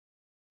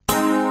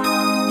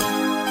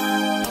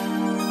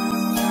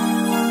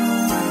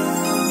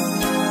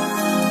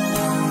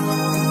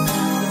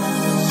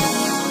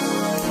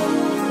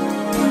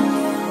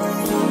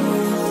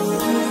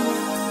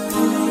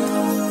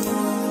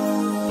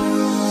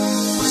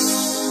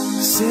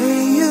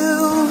Say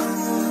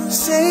you,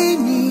 say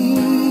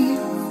me,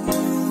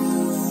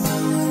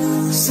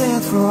 say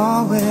it for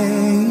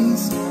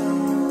always.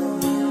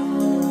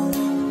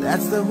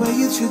 That's the way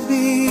it should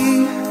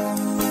be.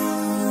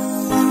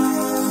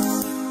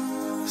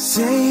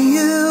 Say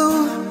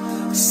you,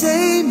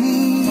 say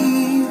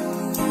me,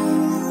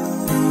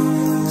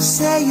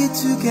 say it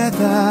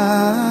together,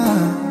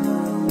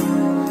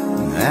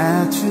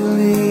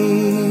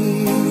 naturally.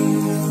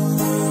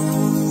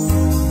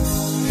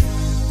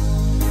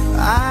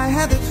 I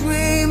had a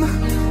dream,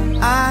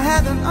 I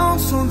had an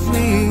awesome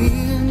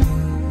dream.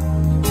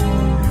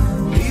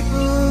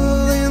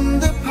 People in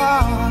the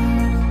park,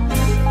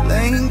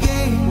 playing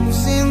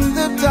games in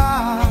the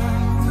dark.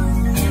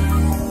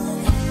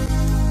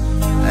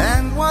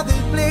 And what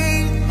they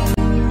played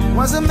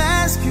was a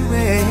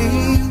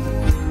masquerade.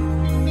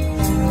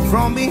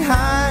 From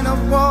behind the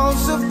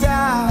walls of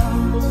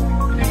doubt,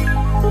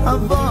 a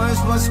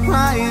voice was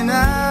crying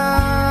out.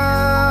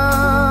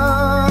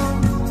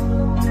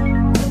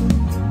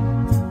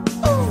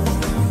 Ooh.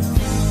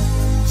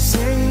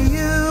 Say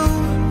you,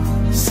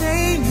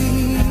 say me,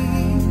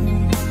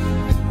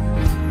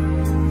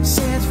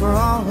 say it for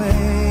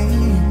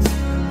always.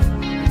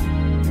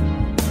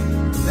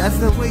 That's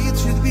the way it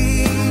should be.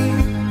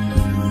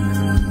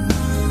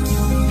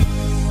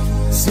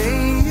 Say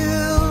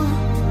you,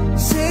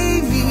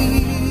 say me,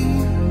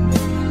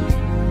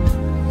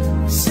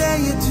 say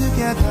it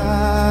together,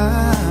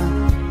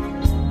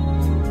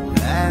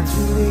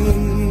 naturally.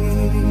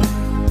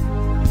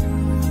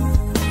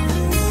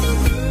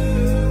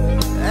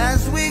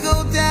 As we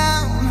go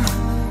down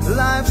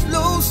life's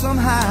lonesome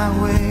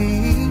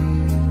highway,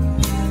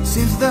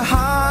 seems the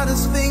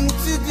hardest thing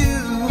to do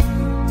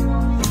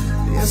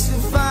is to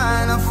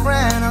find a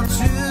friend or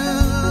two.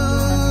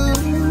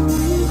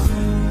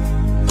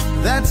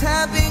 That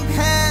helping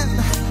hand,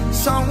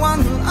 someone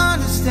who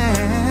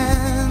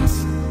understands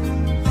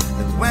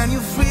that when you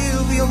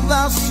feel you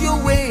lost your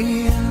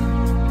way,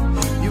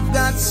 you've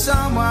got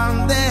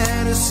someone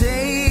there to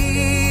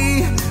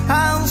say,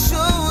 I'll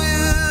show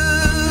you.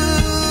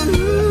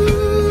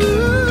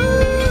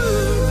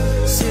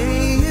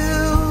 Say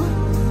you,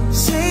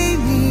 say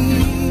me,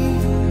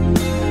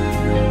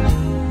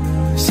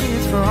 say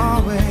it for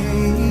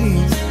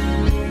always.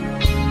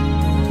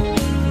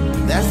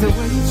 That's the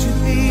way it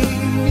should be.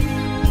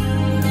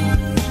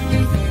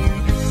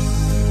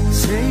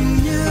 Say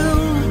you,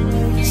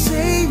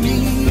 say me,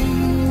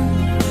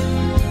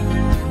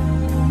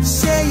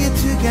 say it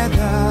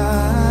together,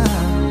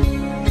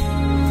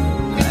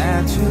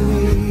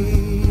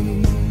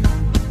 naturally.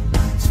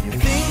 So you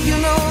think you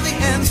know the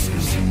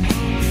answers?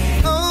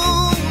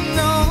 Oh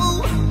no,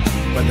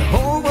 but the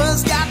whole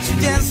world's got you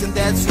dancing.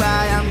 That's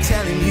why I'm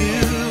telling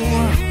you,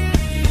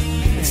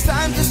 it's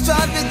time to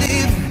start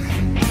believing.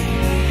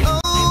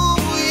 Oh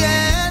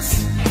yes,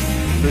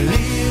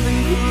 believe in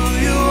who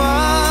you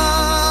are.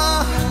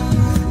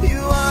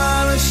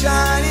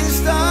 Shining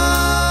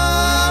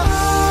star.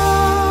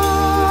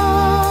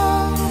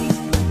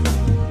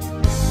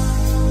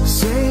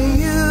 Say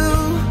you,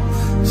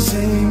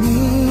 say me,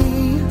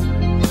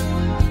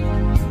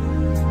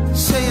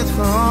 say it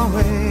for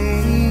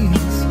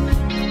always.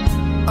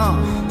 Oh,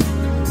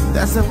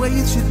 that's the way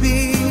it should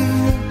be.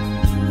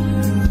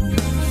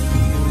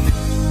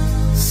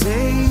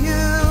 Say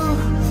you,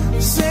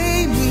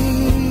 say me,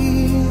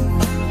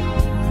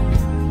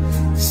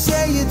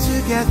 say it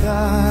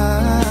together,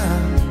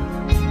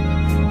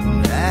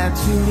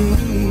 naturally.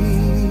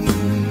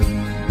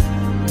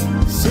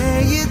 Say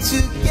it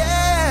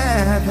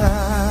together,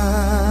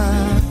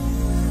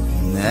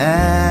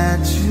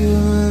 naturally.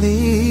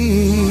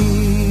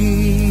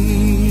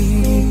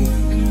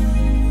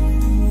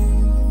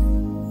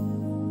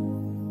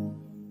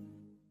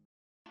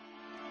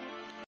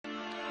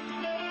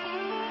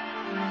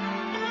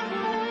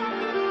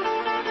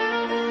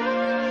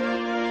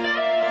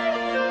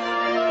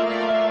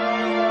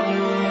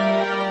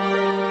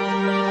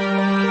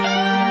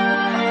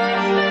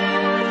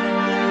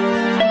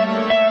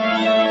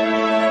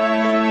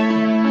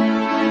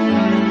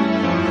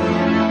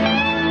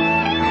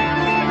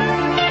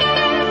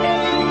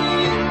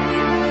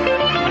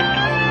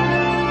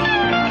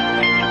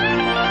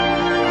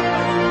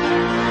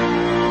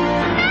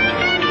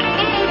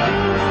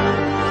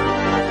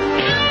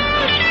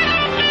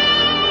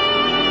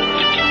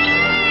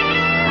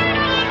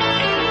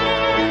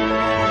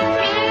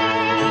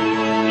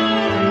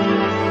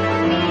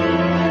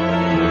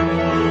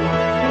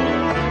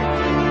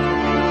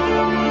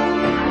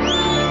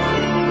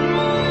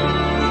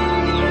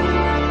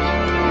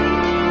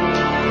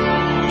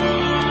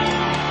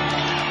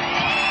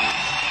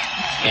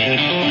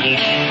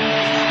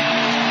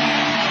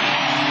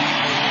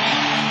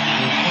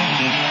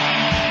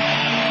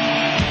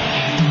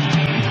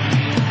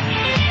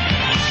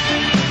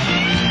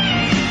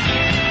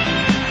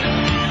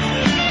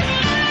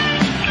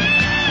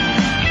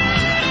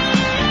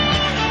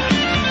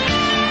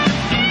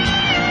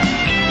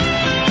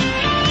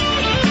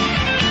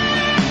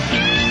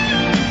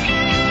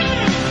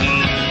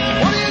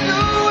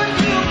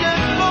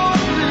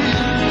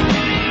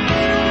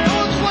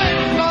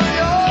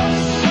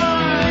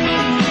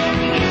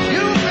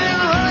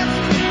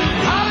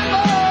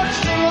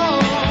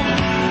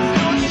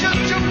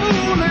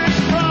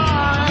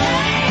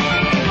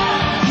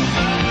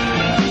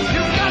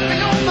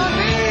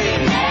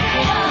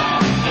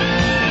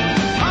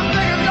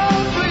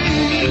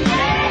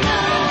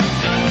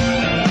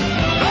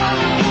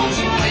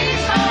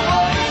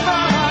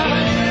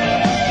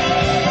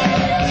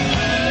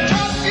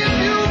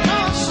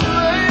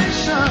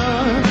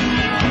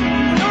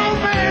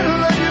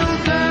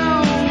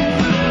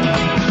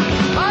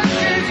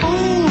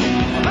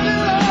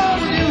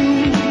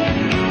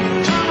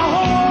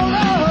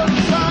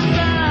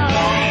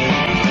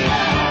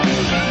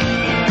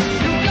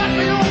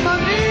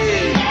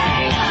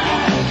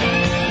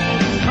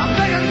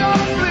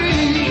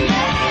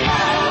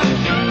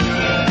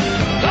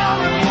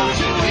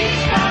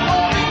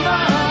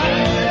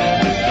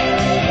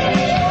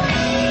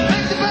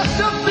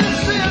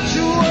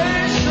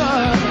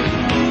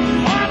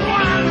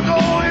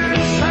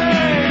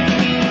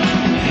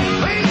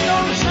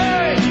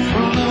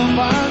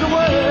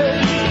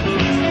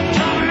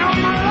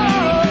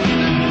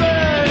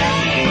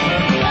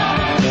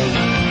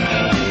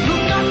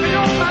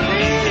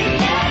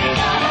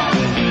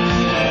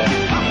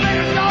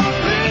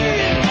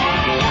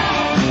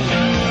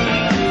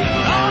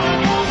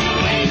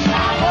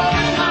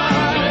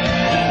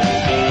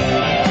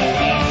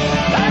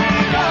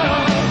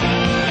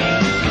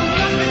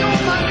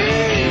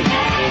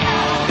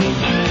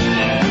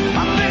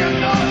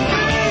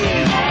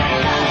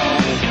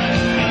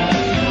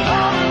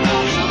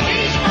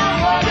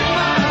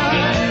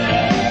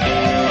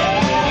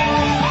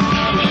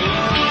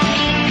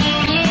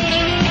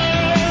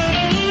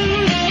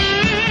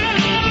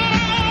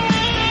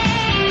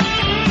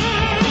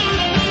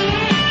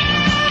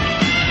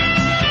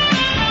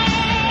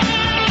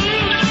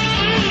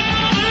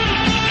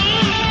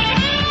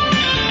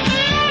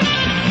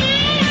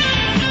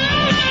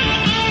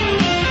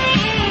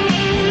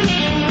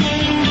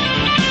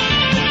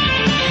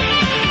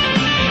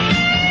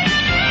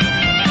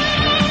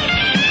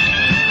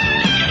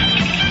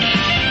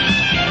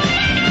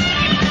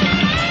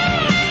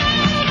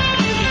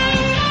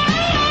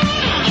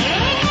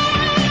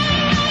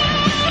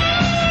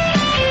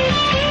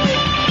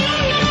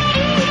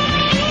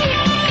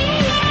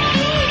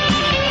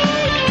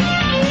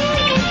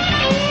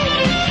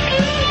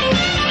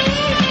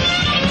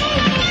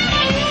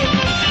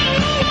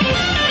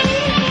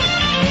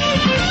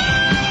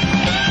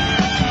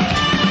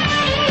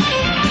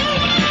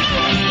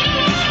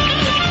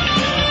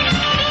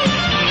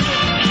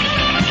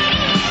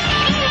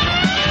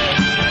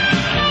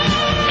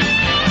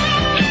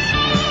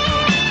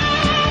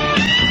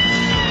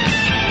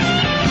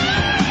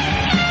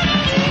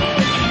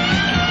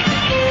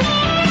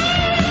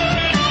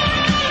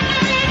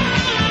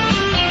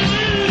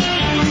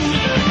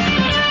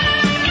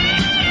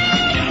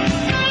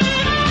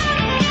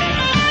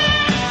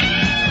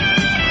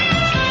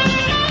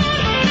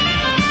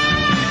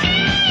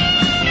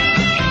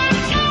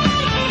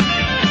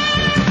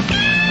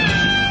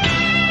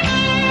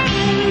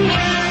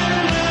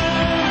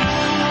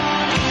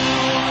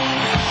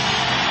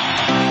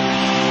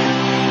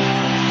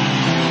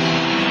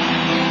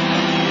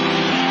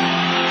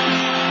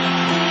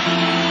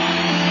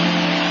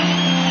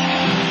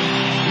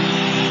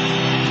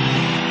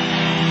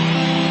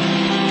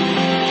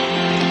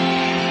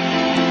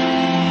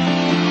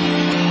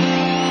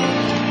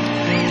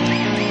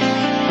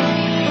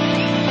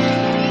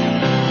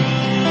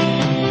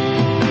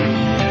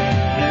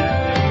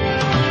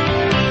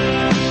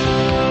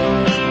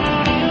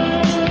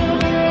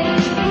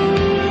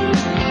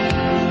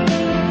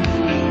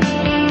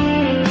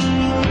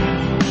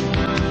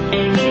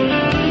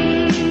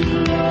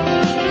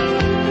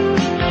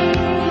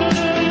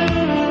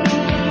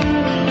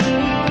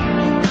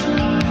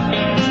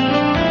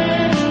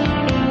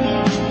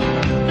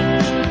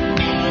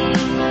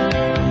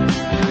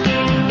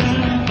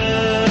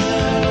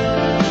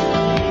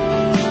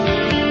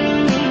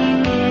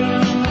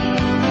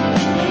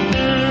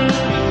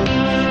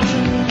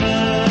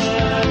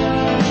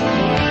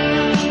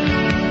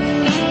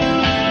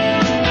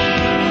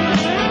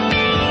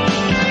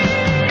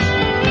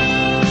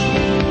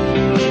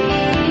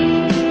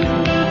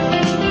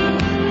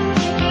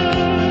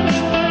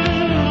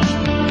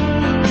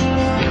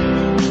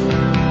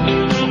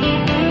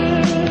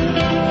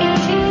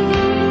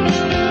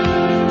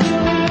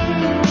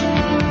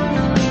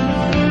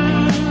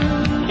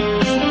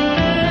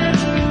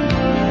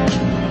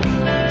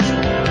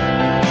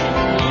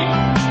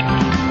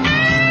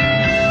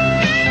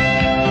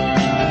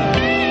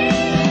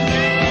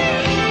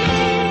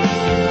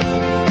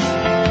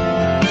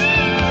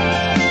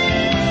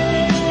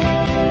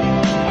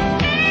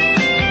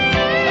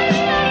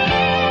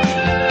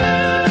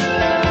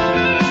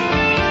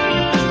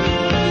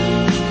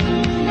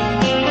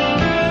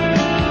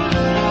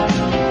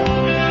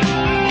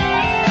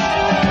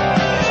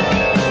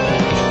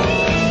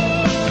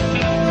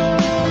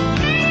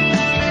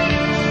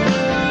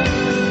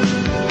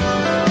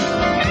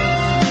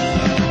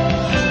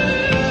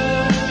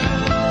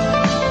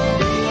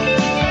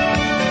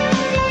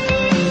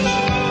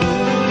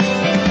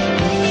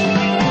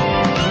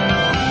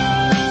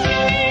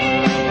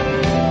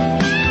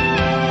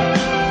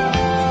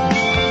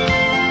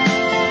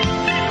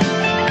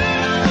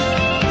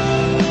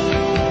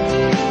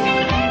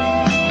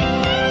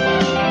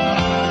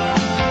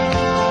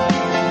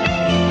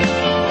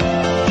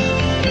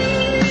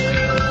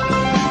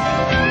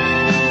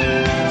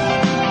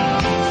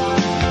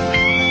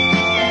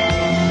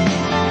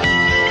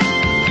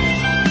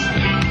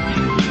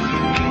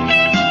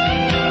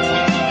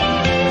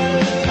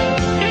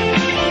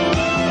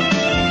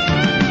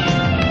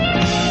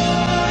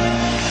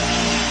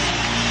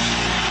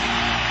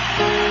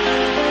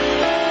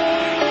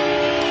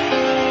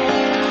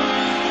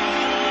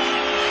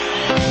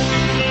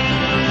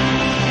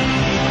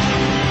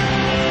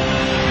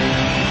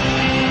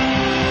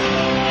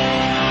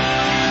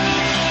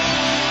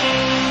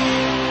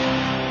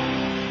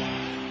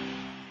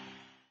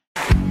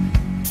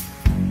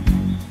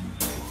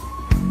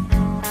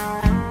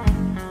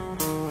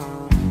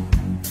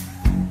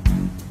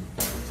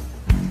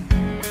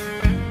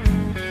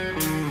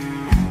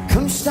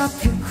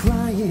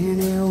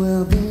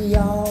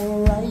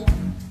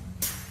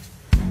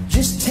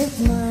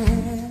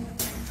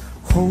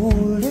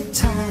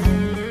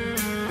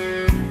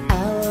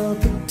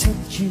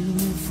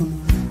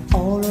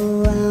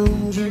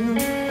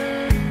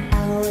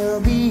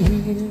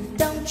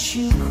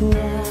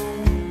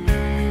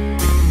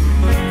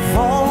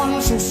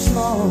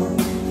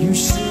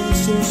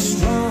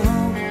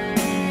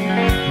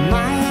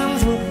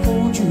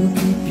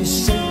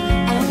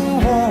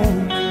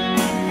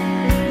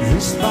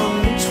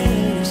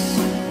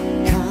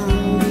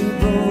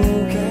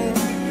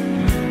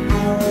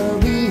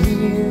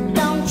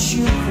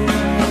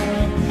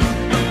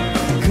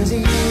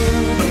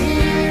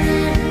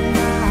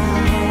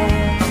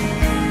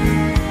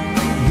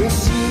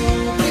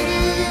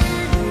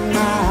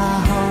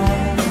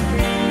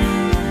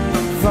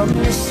 from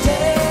this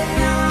day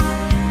on,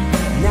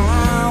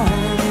 now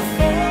and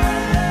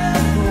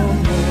forevermore.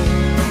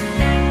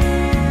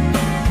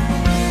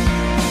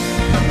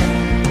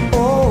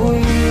 Oh,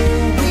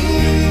 you'll be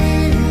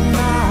in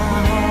my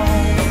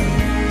heart,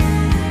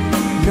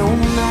 no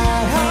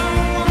matter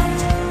what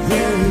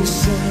they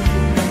say.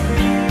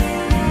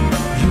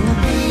 You'll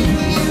be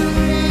here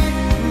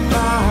in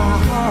my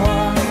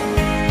heart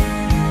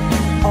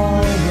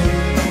always.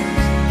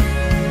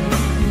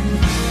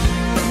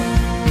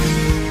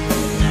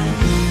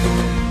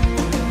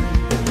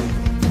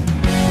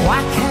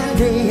 Why can't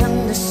they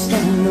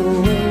understand the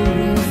way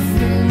we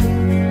feel?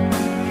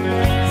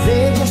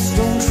 They just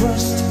don't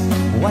trust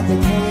what they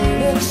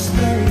can't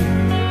explain.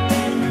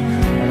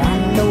 Well, I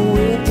know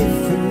we're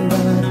different,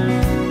 but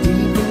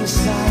deep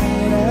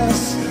inside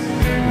us,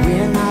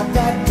 we're not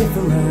that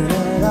different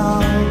at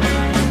all.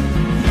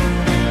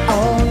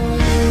 Oh,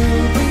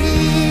 you'll be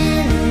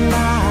in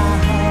my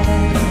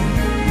heart.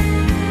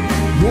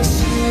 Yes,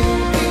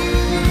 you'll be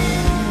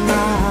in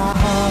my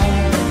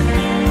heart.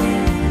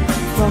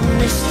 From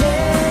this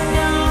day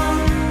on,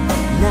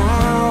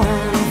 now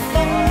and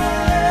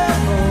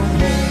forevermore.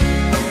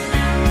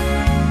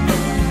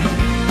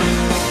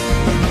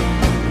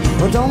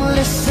 Well, don't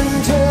listen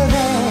to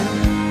them,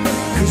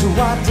 'cause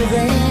what do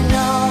they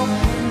know?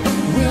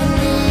 We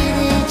need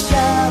each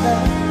other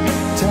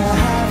to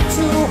have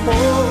to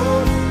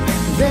hold.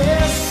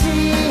 They're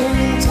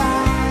seeing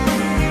time.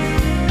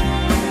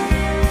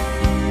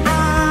 I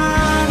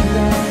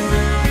know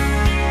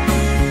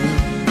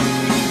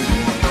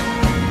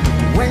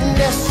when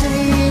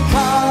destiny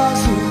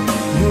calls you,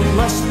 you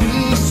must be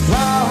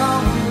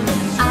strong.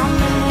 I'm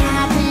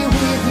happy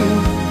with you,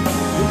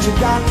 but you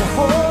got to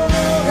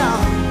hold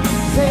on.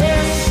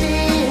 They're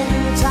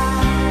seeing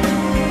time.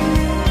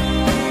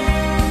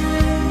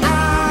 I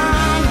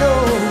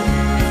know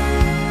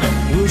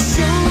we'll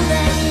shoot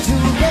them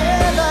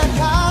together,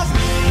 'cause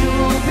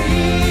you'll be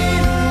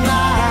in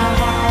my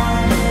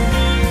heart.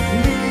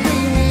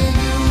 Believe me,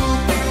 you'll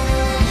be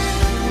in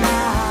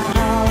my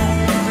heart.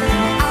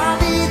 I'll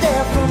be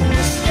there from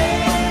this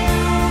day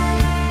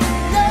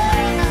on,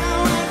 now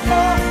and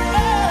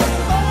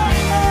forevermore.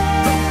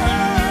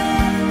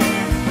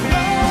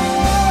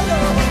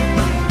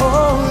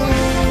 Oh,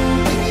 you'll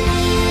be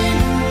in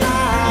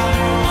my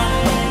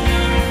heart.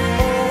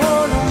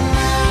 Oh, no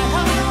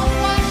matter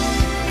what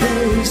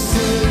they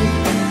say,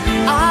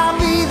 I'll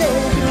be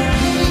there. You'll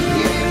be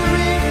here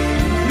in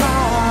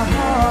my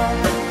heart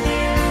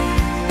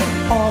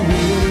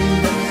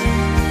always.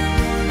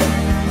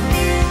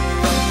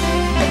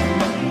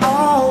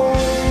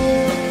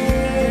 Always.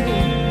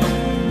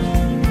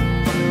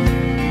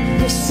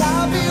 Yes,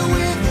 I'll be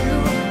with you.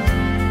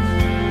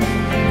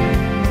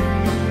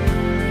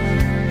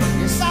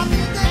 Yes, I'll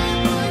be there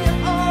for you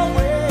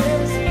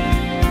always.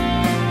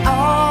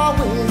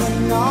 Always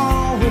and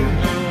always.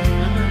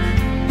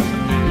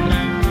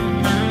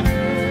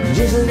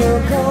 Just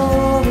look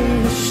over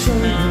your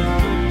shoulder.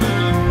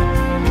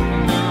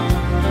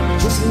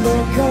 Just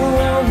look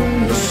over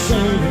your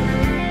shoulder.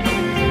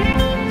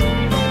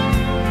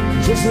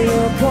 Just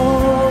look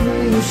over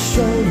your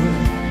shoulder,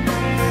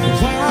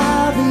 'cause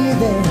I'll be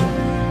there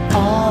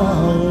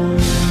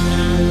always.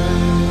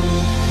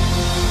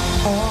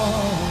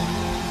 Always.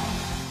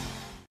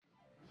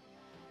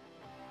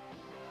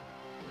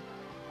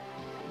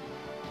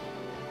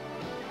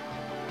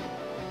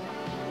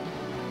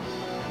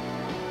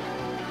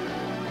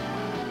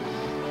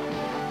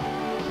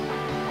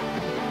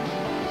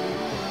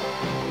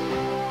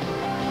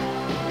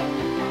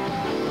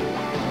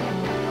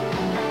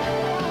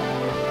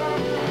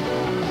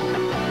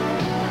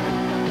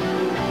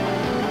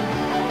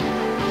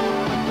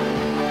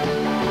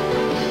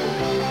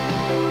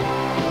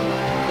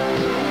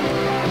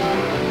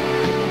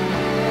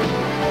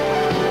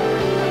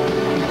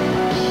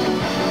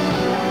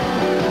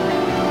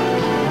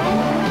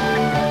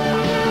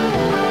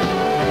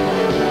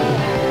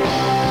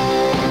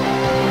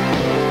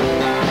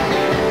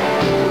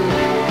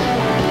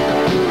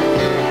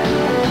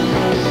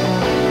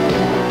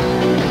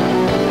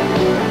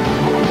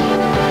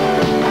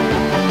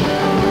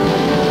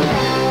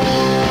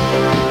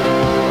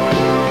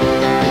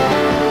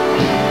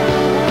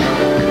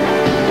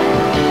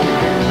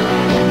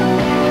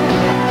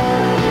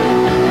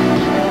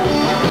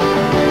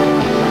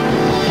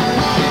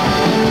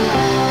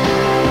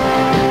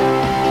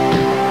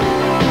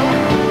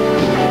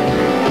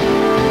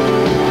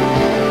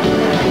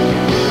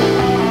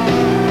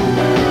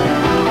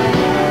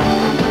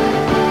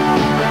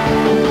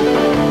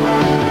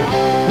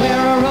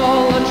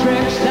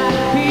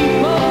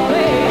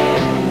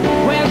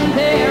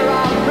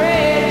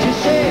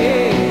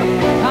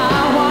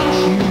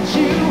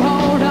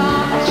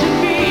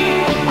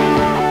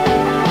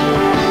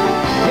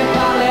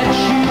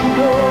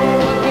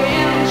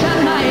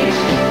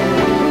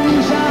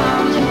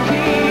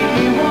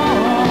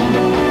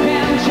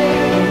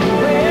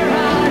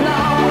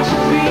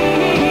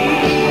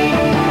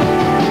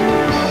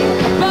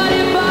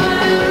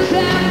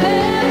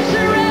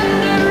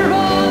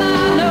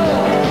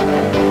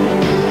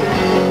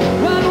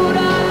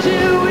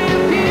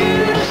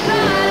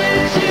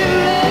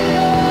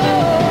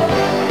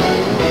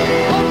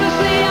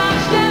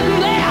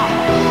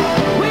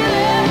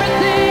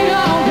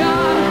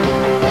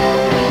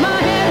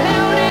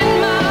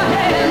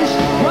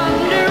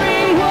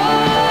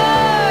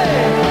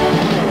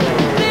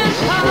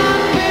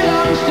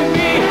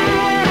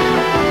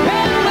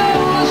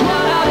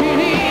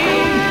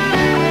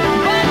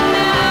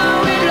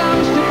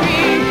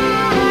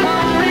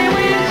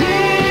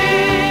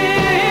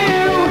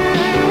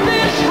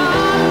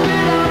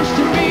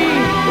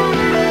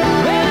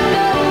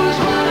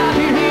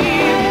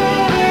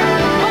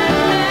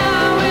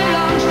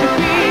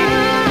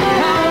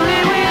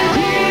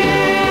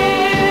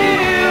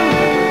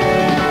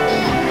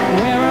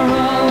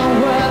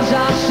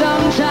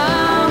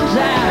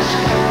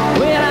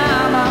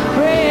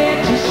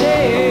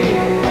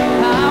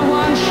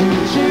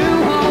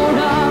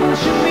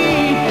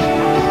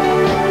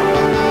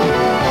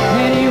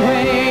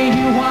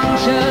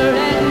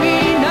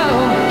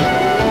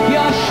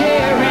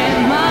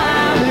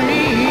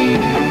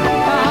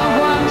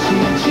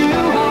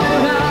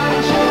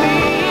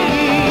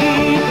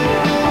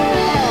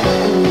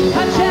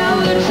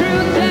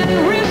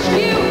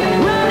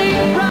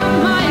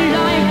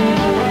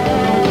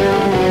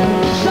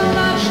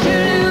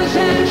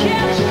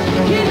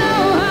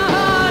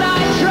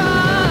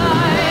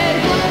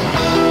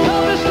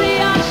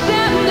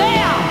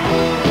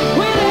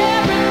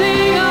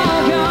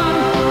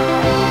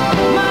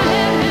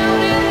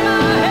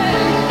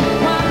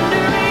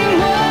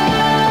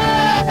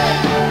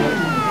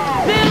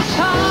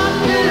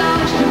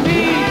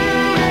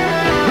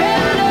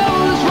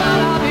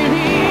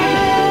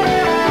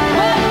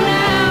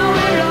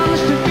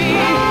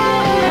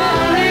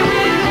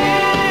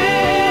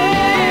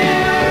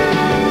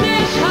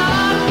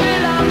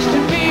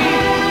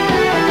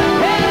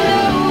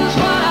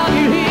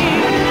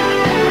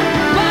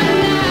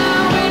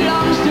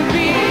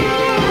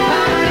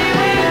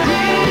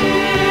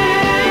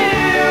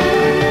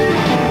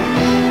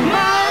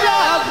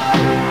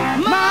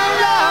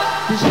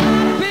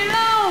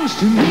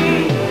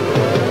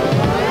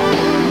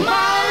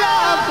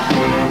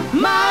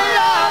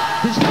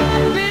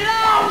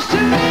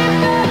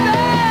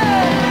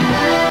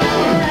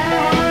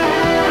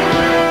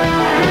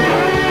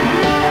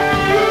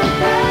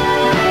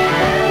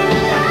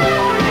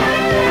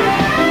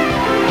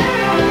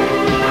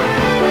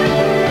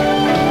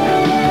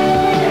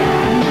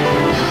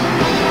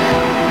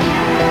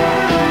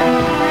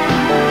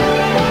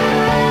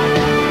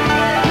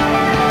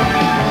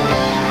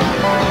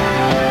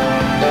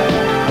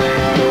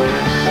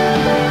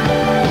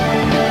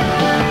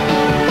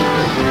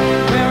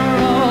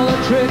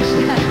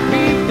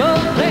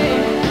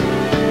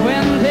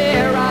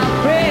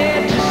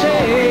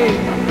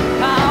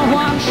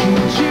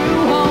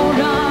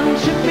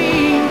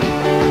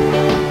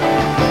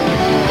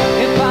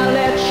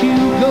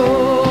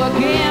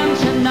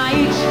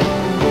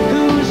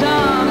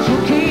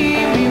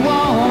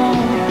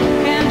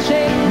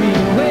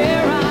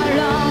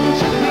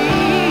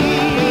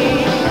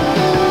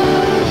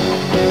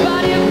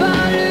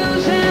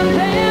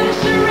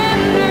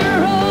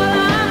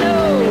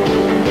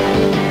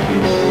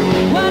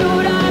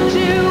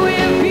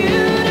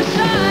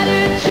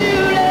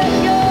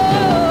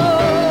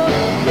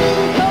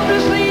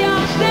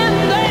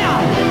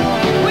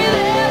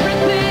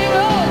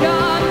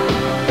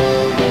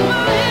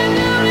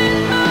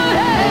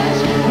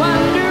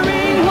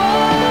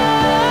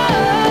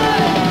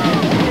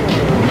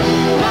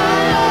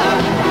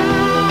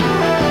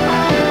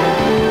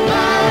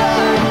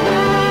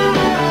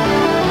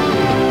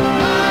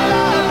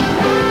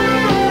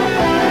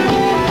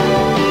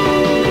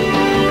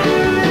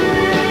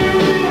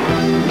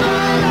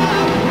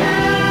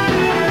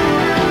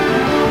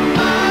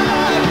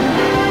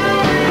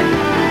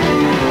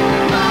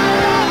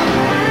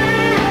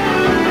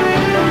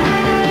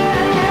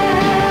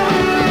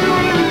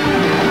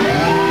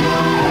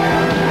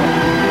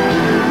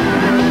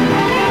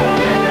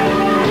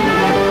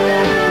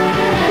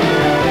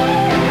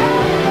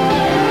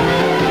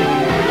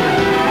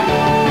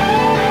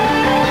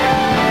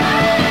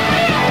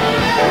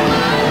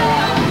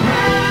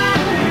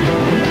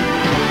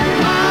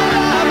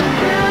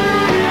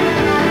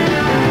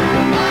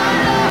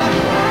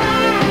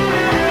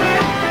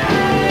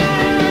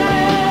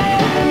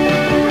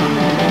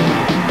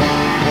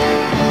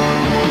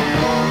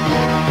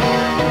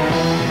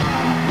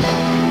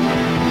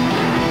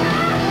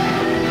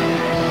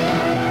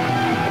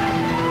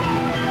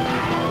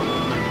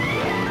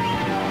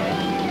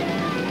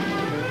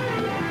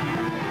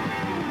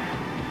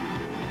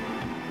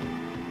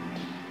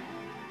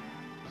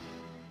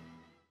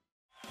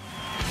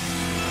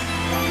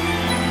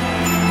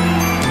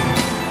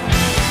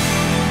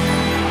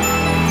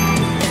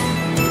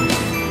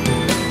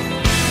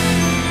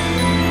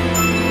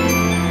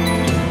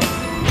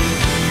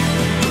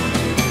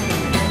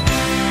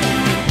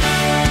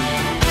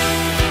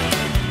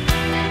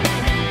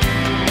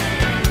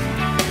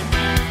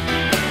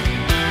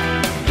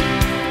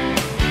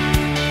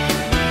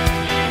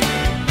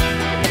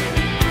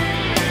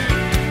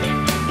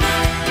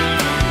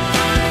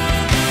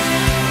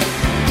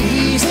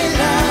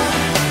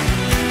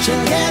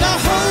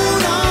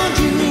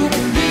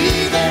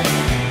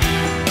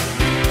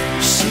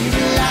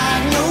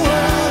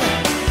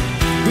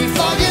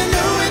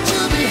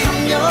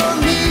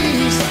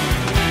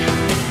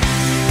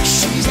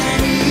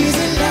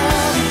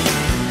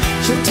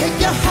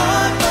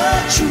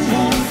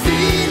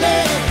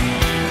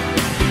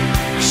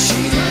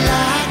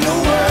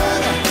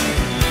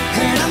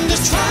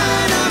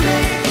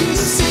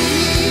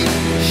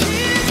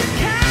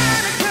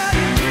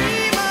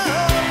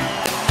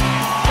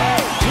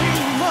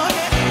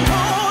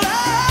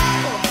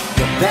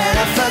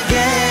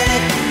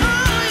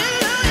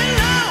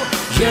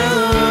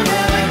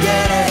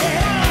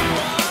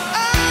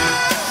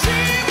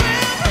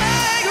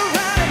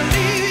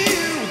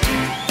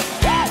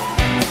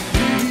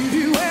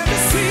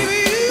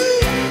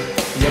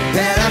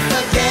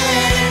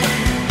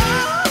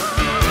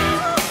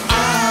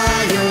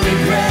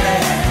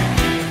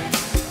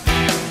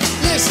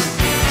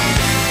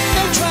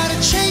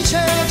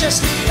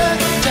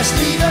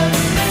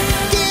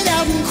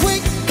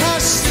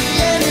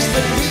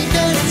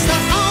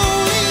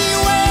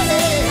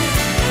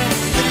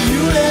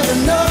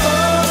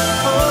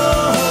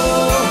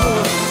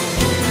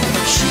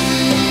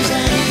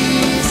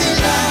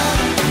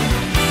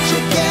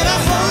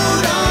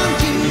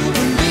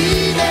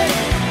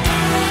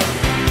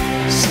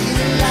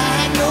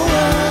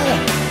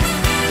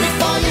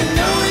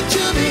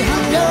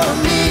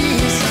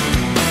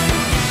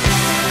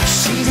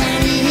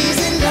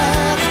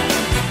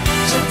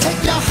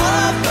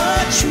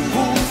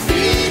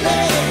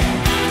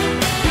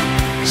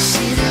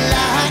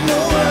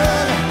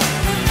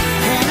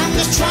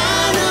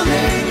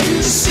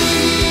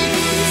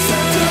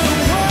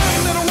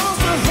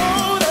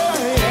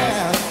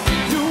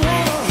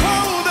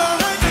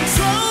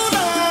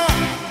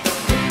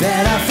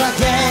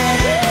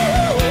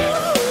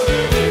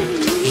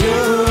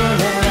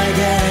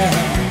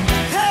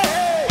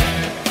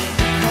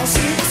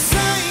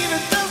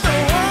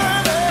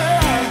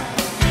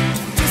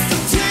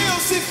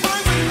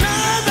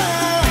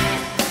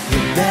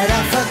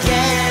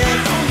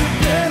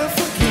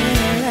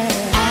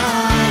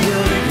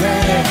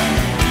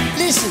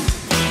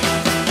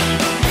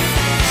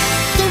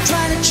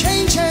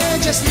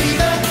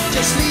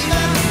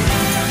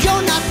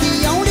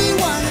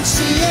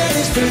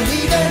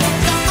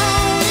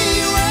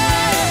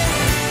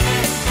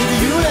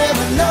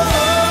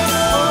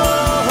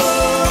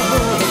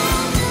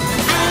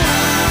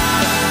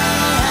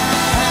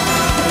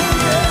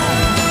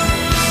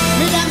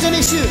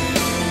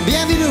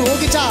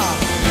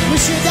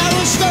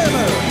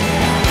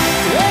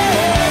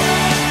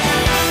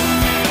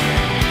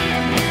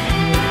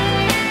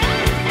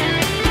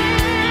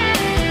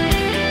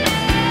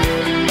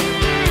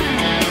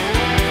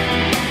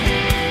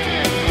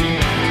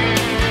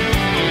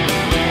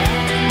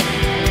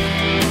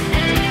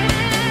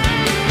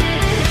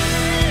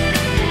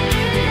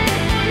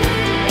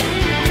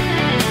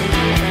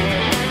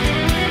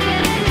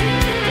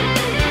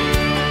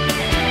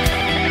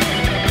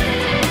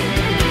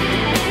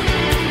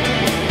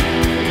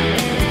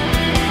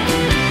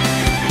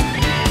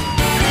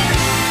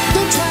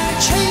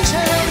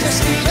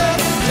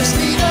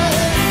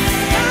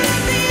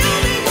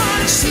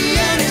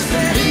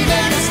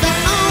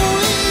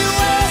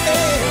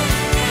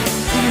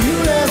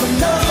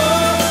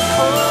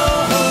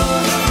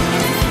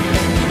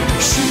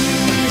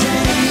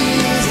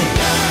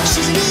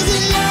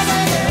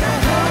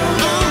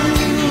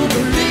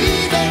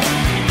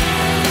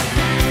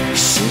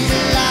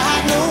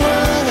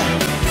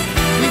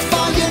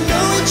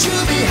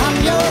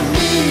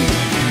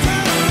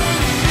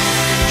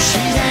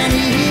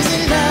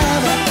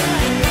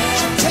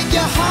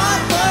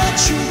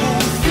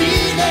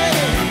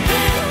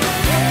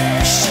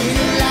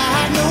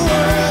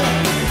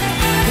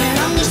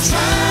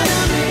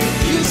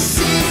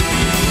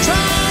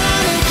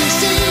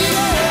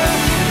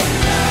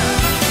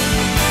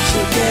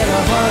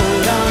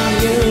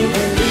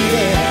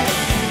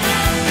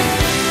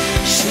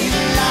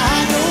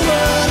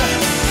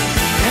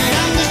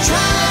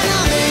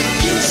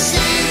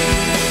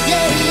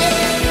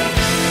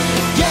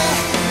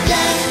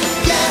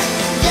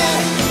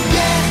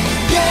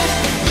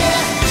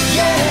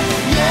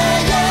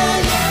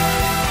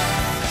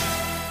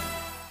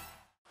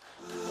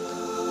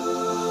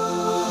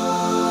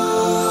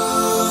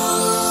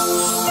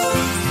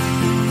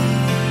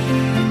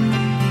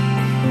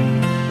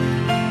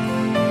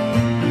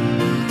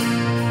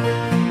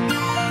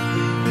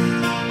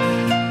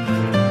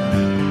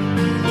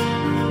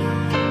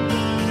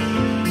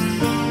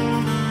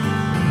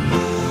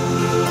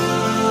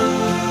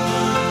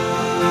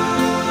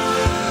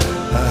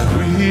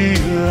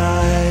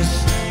 realize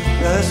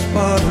best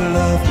part of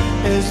love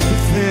is the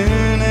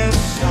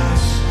thinnest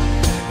slice.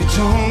 It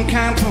don't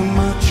count for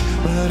much,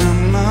 but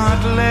I'm not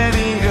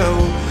letting go.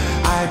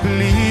 I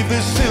believe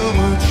there's still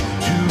much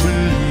to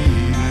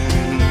believe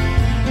in.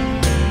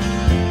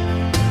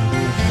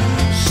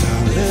 So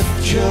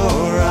lift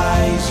your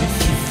eyes if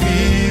you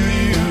feel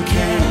you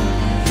can.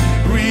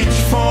 Reach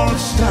for a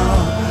star,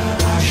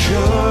 I'll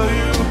show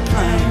you a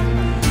plan.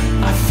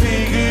 I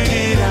figured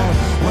it out,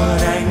 what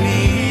I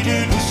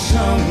needed was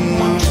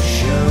someone to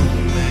show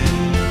me.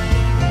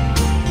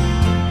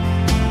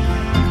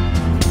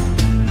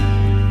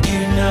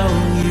 You know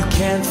you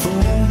can't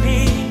fool me.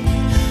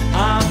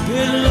 I've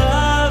been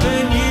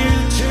loving you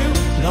too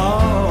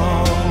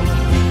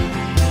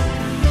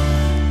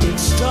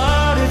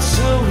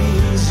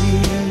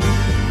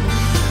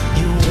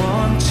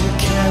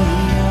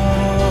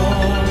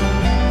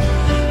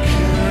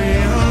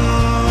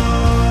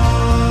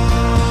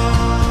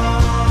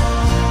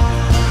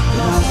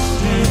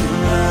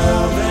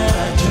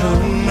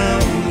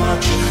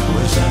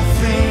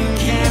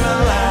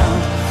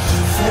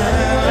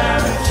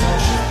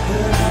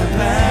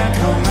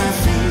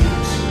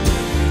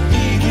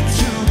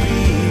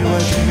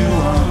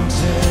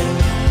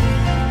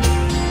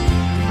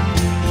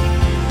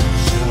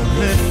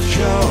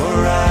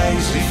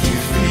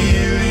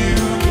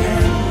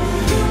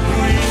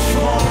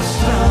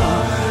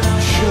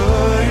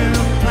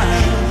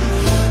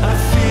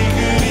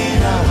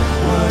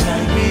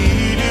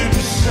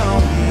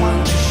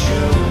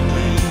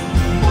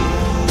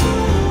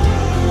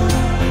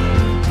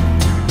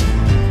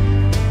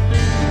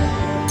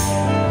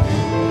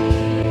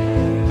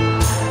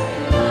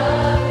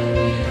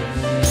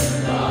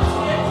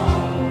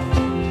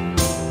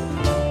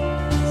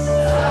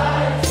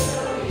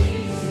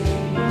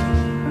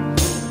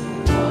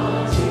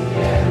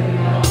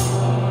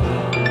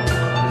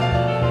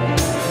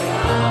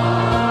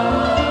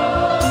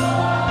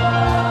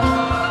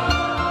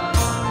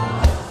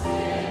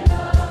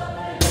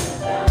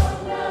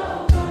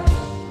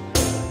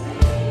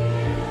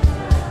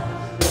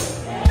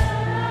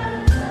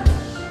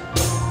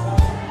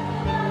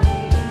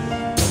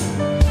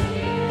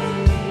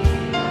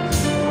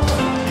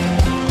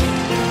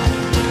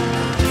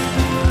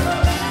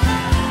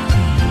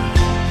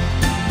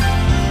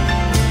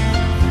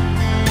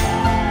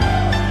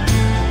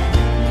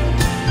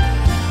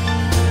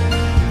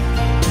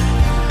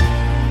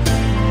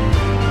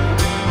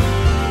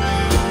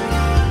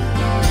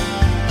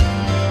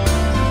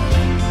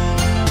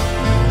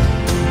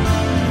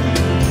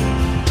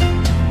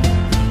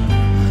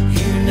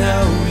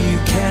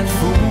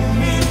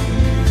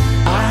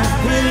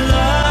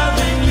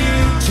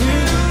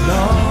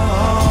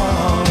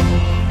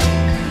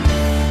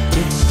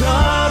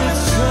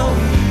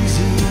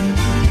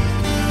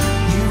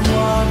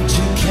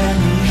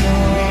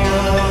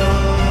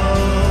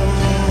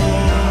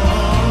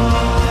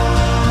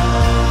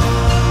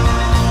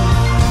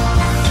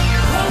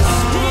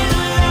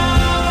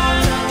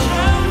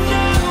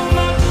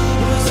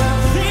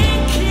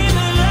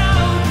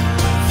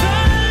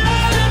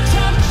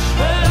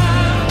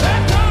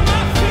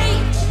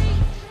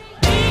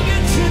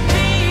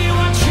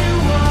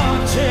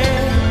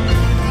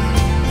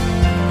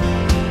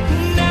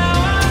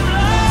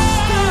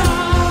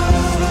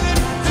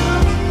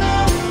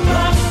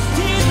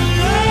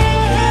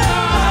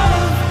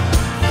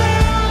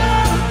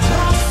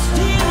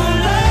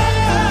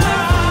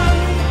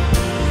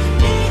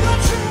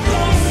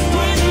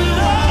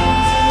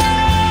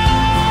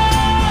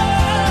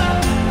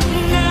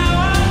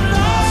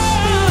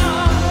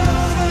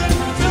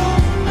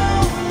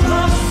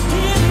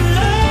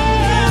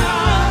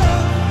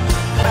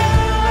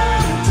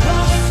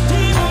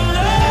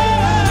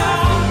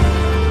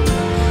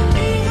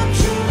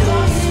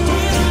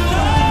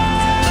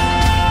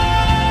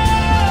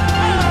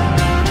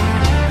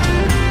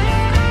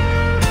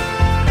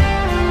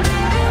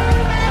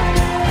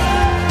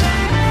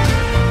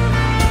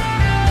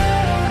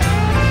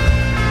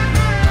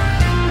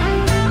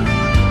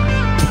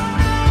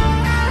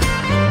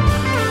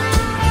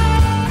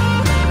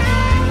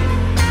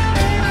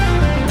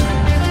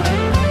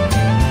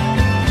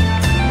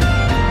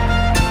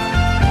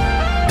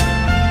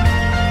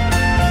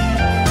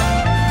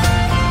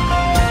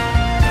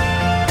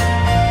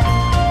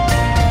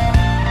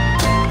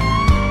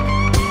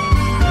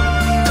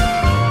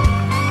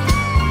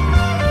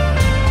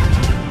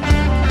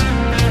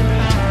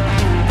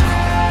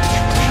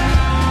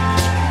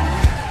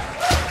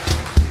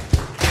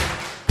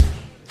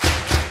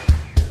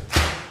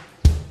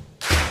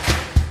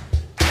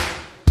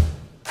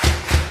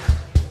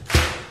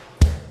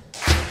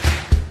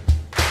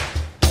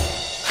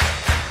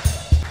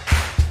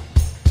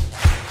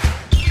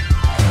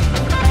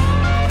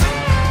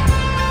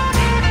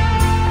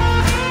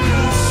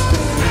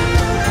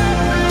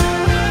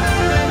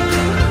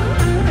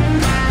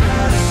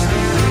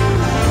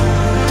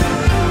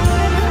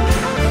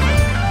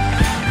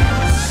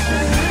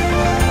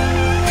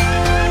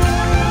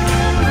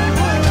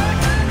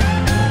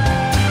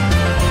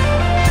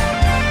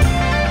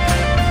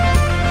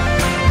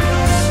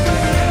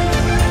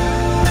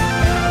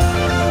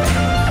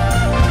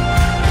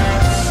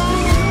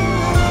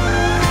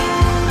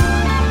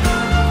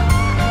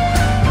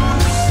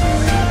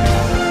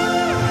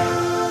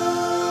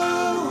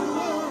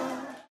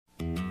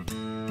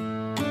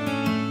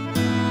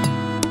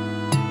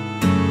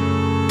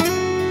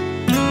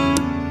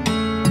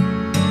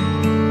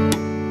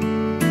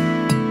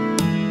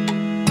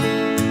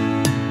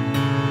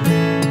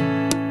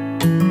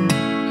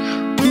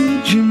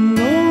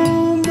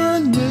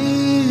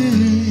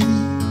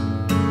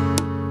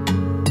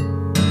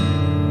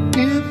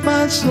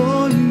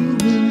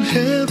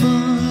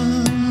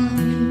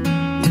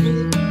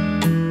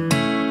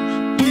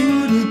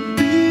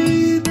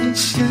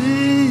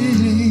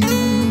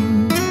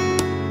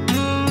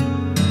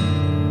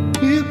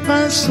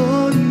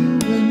saw you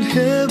in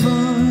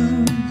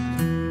heaven,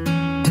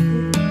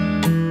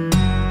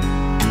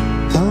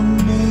 I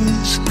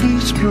must be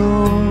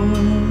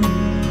strong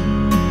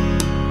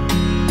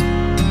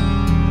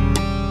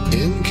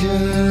and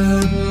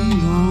carry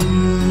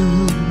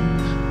on,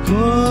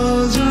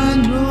 'cause I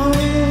know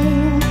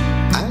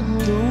I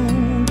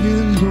don't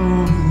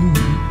belong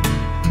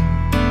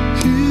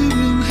here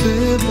in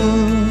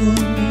heaven.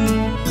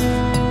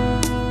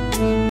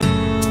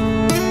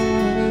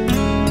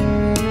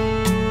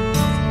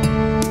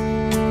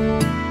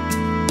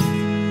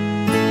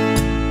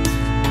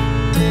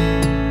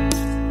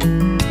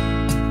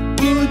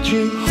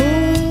 You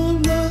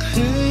hold my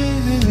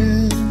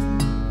hand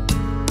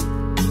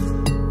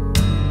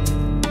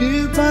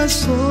if I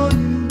saw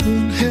you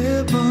in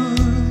heaven?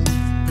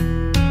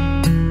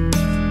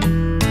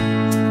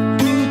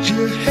 Would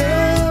you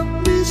help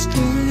me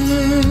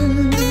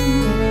stand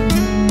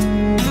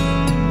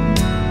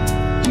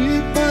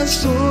if I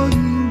saw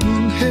you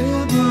in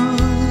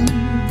heaven?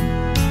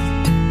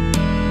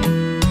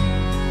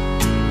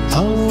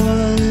 I'll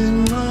wind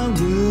my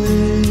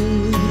way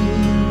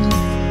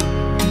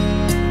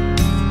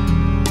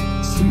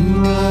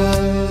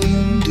right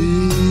and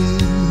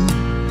dead,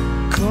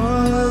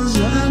 'cause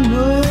I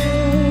know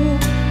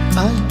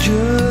I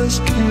just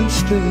can't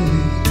stay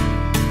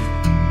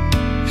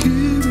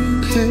here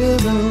in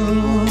heaven.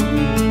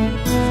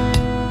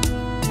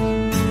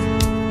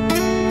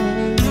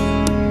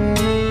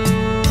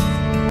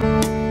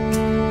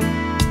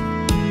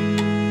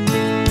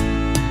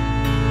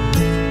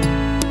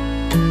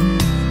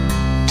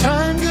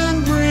 Time can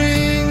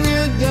bring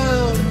you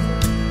down,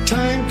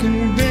 time can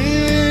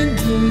bend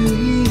your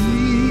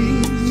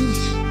knees.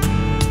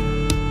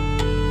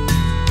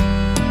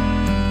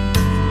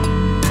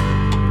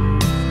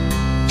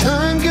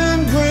 Time can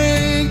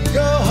break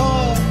your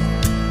heart,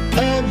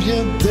 have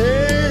you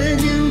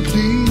begging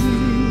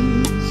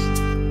please,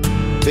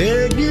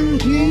 begging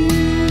please.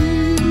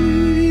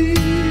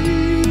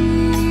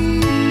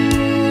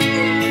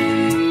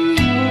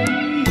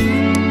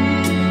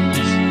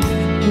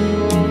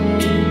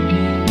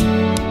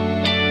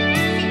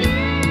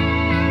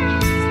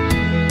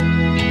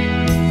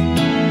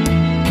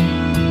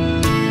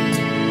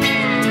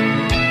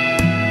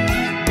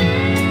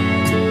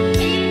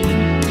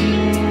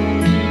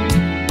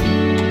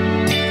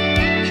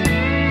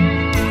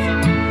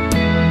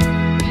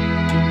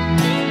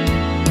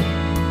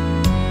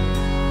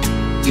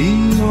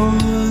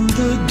 Beyond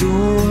the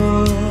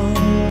door,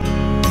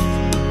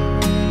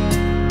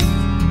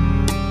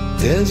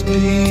 there's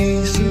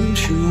peace and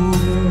sure,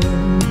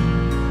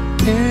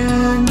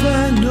 and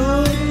I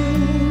know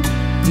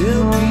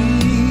there'll be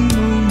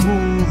no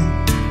more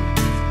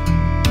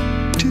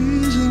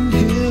tears in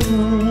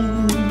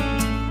heaven.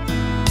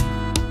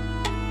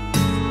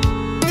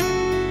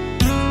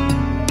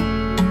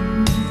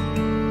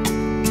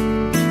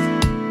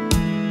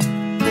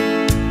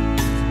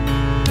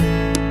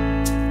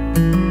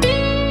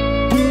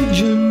 Would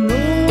you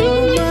know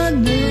my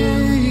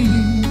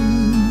name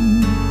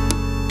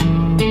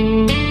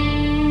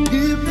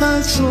if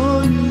I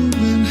saw you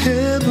in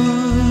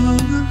heaven?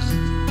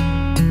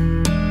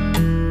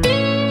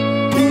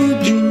 Would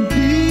you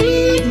be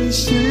the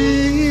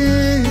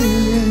same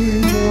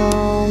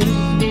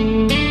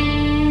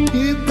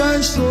if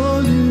I saw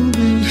you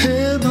in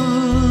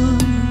heaven?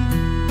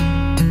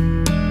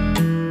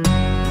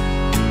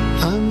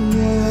 I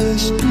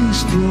must be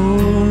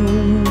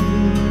strong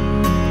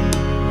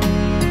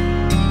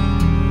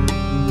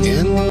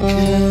and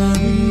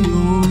carry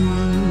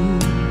on,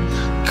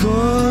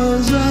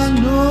 'cause I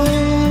know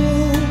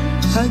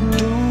I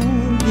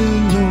don't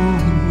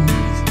belong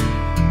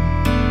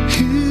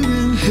here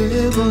in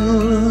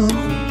heaven.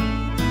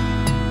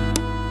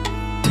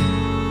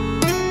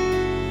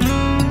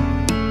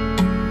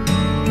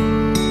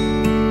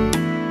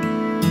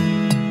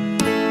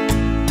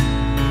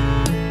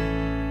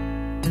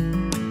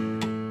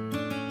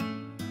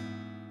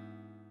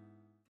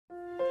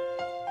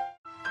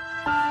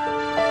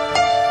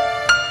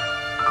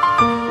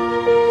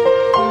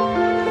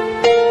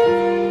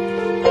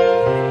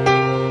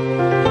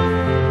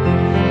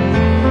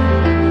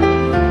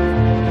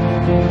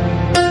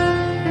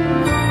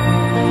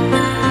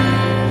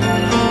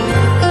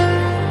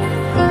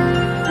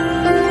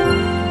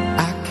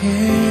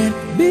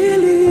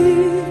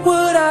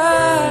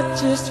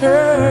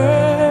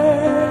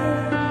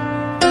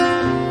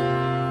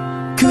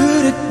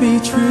 Be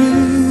true.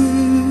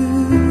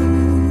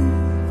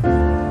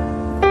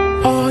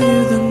 Are you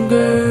the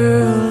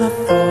girl I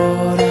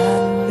thought I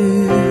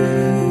knew?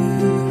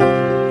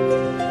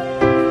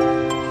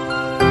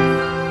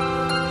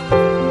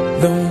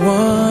 The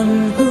one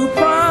who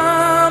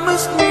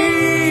promised me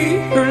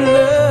her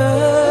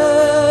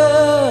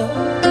love.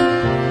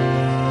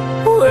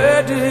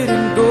 Where did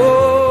it go?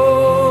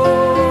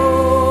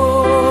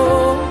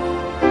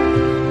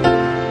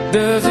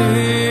 Does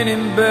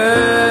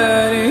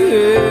anybody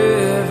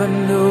ever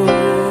know?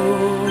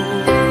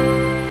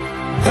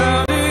 How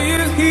do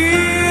you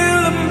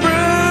heal a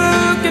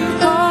broken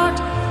heart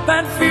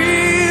that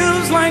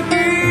feels like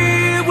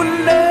it?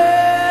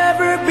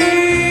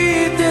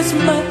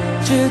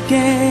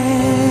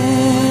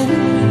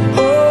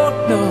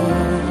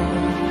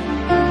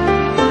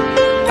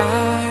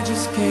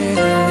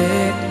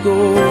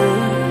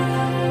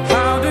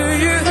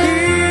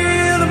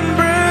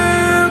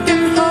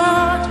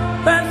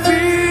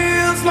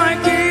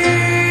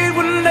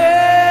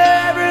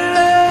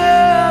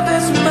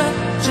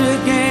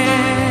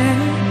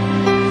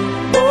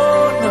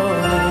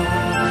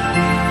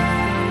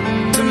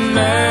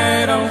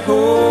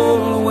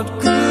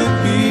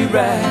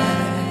 right.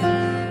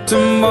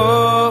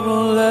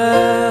 Tomorrow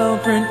I'll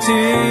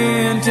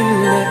pretend to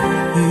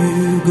let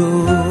you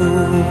go.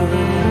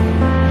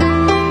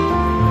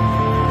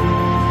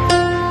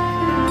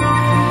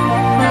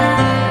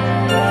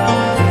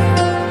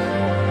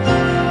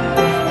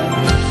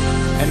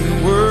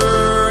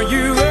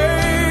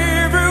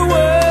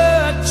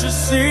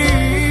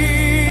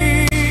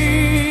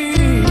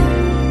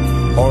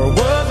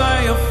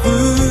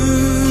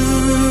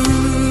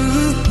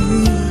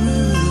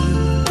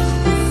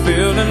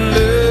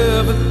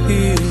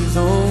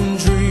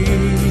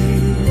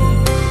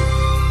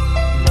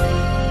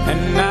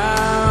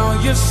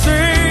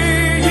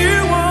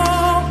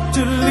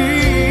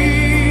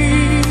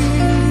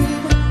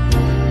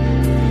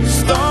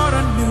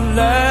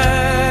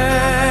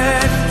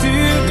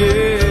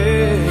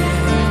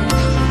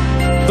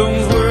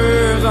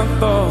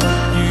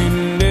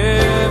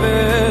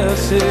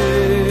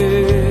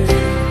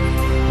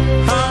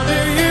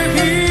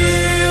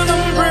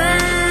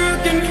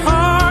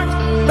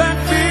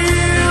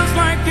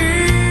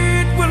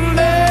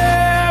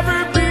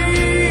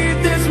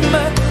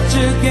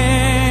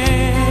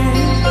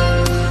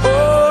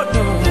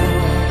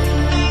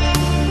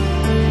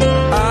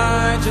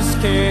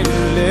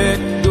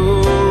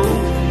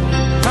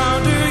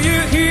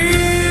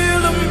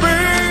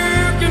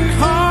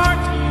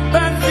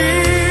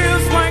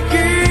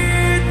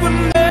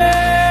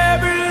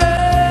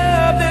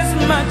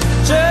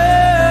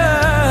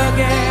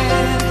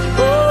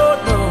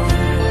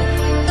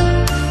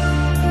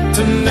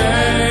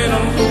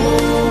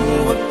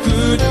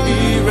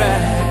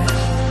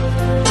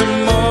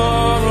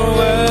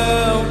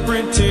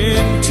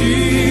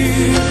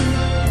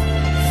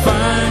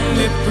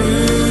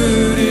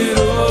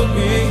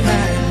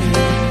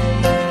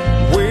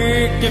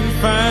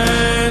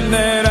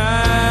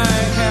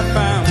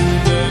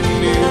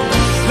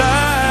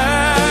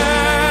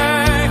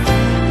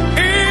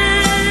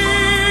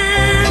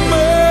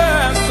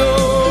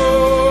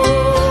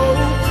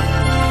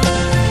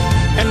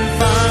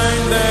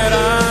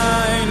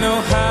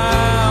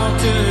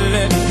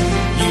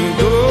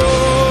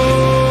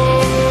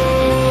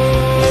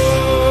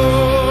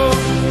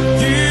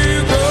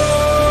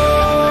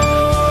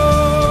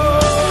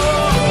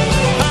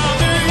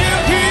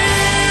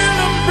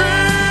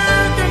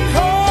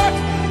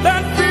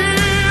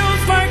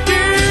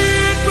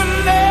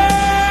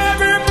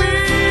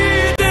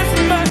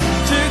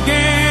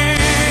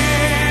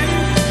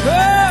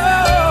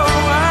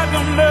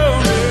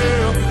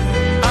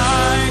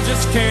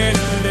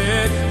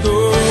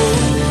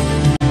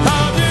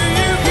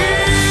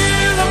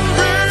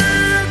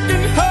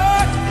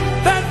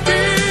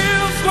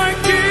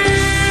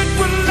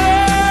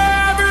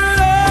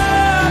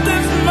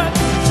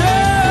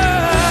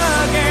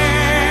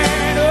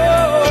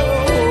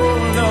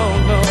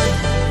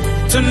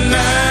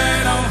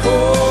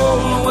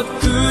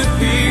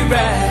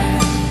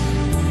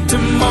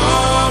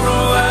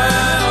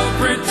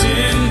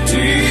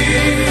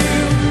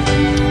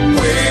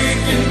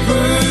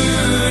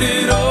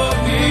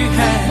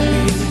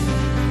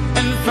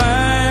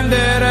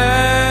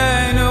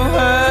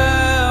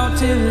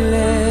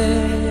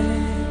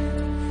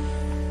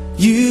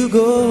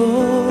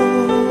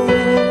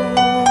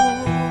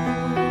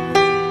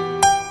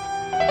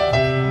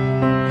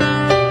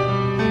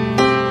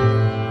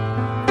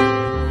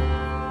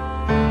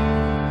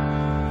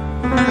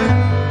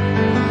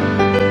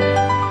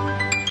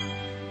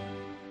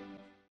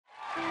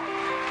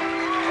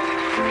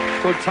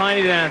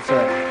 Tiny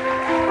Dancer.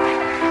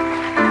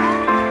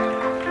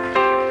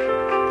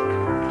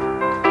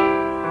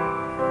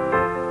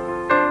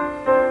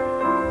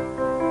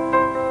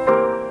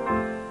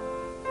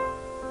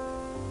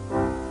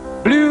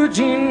 Blue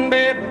jean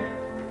baby,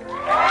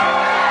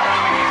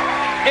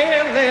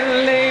 LA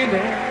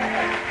lady,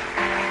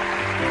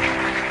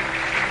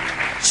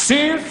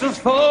 sisters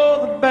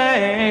for the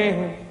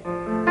band,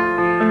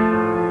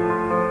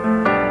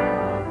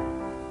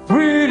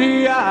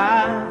 pretty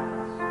eyes,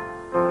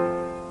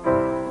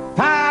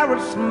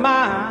 pirate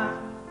smile.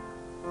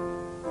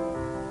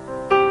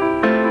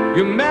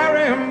 You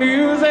marry a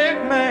music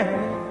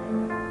man,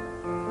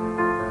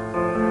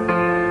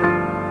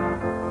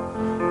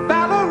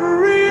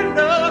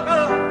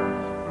 ballerina.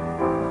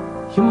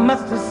 You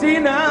must have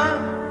seen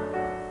her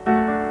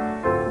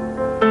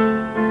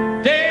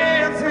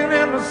dancing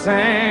in the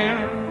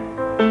sand.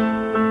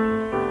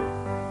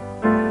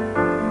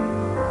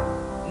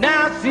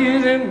 Now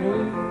she's in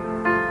me,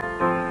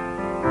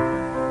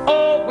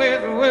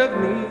 always with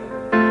me,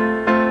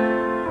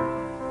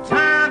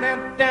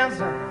 tiny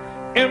dancer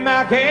in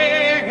my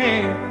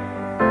hand.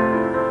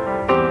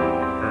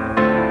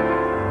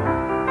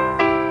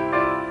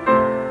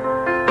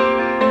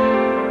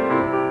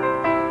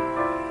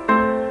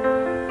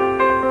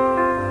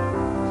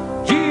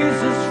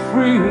 Jesus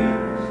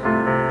freeze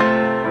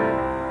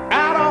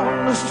out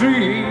on the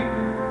street,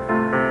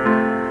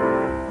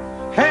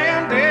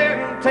 hand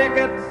in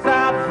tickets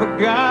out for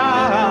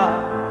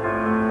God,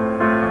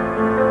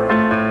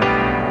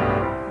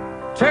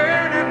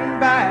 turning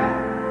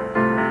back.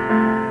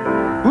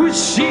 Who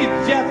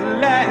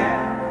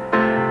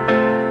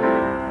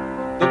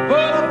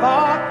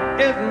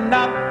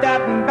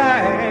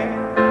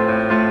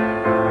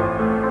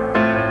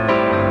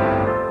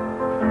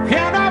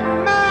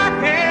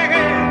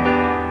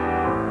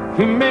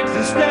who makes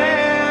a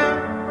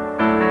stand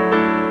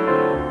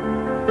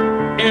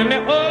in the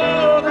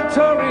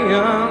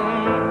auditorium,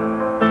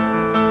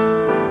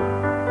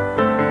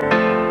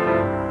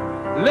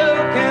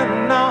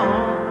 looking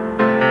on.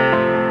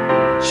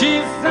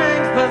 She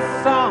sings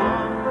the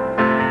song,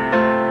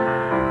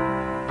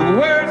 the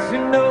words she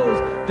knows,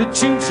 the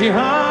tune she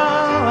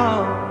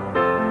hums.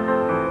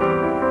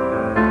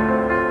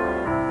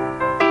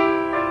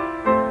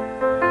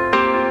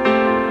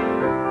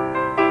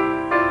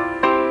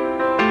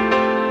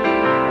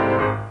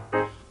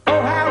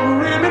 Oh, how it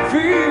really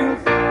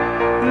feels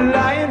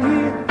lying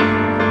here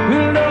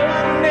with no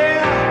one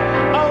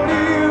there,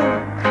 only you,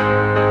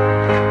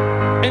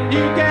 and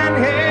you can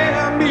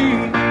hear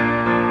me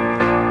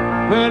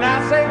when I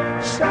say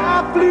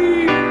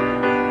softly,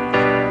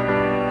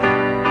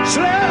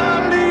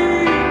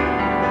 slowly,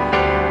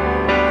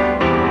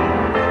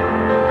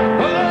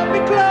 hold me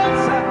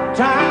closer,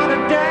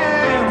 tiny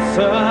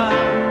dancer.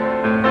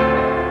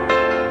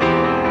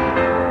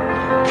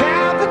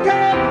 Count the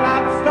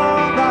headlights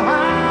on the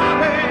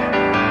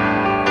highway,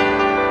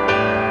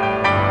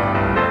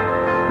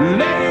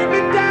 lay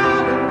me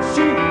down in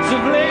sheets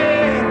of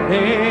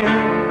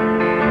linen.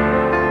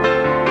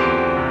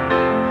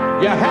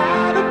 You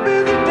had a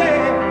busy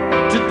day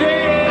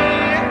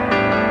today.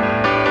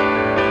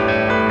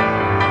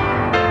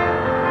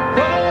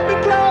 Hold me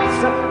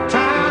closer,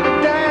 tiny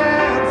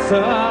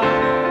dancer.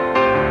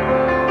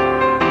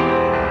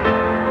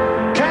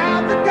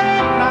 Count the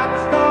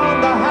headlights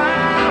on the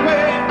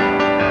highway,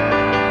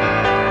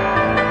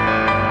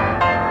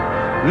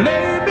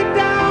 lay me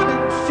down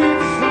in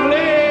sheets of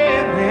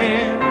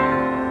linen.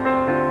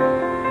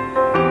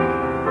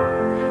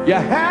 You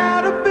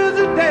had a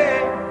busy day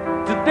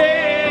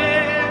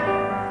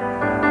today.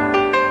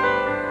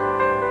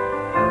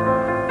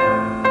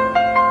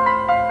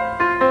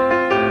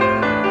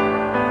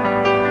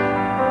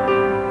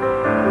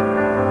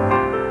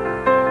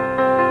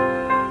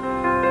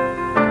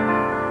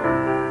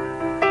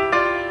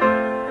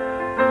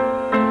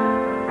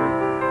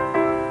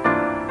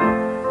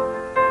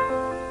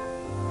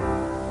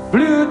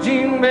 Blue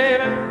jean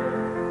baby,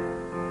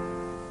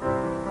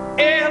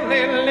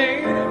 LA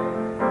lady,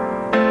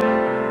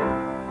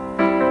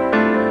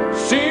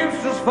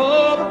 seamstress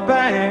for the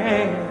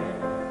band,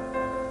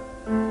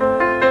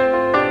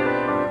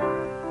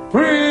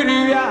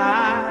 pretty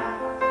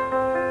eyes,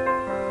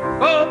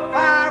 oh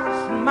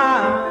pirate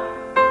smile.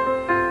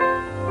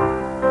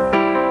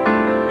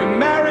 You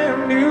marry a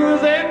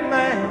music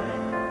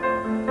man,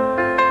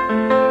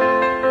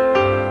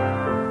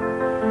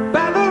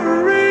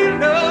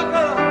 ballerina,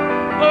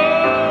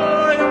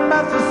 oh, you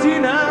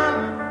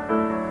Messina,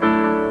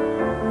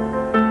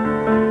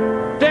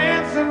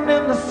 dancing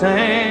in the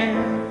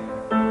sand.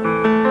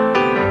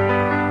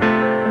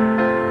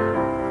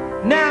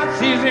 Now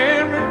she's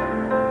in me,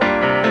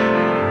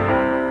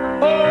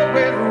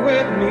 always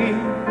with me,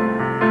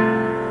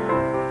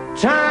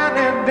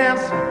 tiny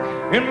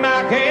dancing in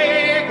my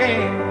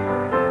game.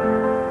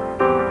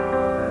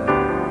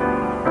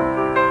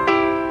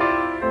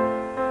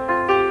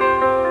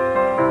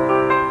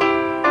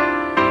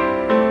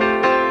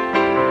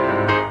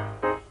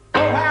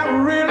 Oh, how it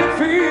really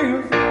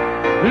feels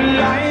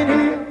lying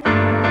here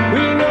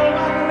with no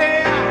one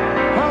there,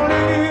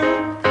 only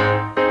you,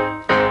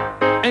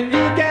 and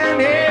you can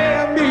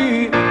hear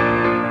me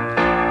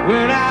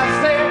when I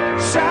say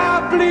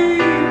softly,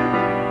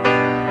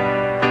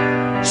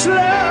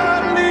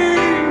 slowly,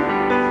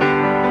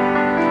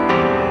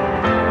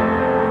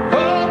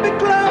 hold me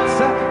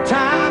closer,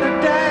 tiny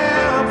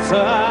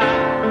dancer.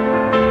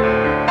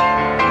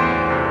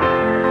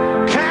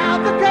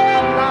 Count the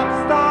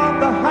headlights on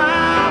the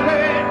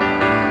highway,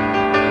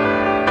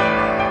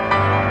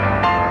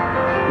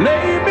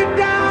 lay me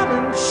down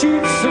in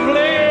sheets of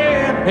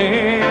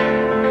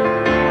linen.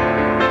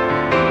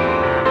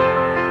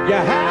 You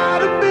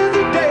had a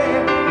busy day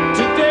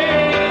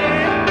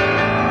today.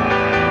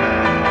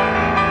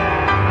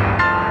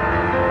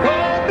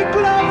 Hold me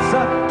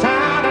closer,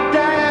 tiny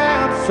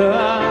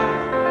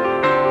dancer.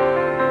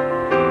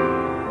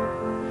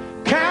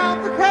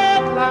 Count the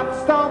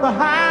headlights on the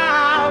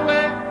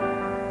highway,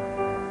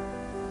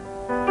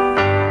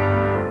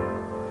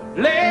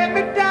 lay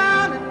me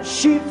down in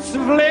sheets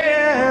of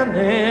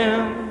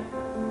linen.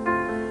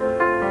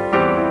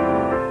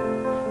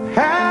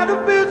 Had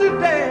a busy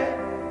day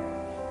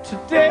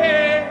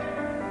today.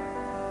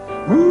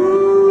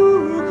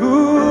 Ooh,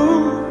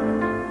 ooh.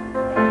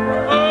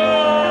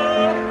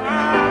 Oh,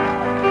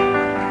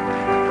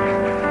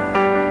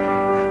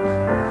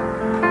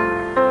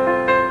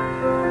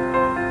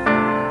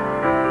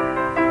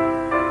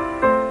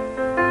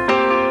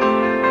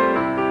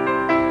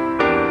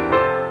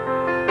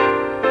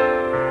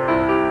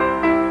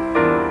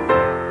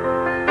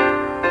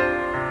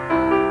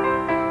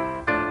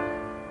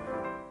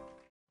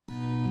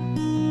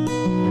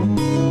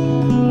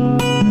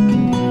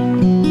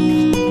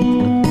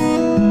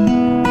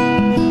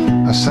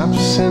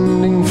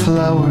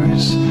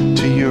 flowers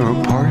to your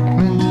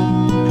apartment.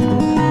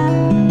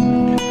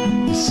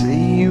 You say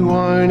you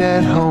aren't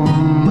at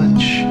home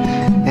much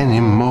anymore.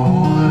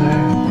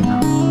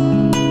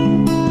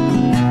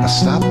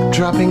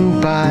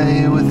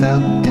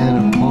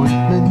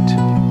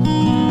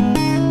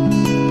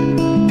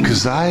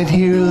 I'd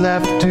hear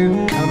laughter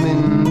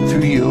coming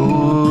through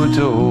your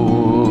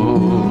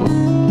door.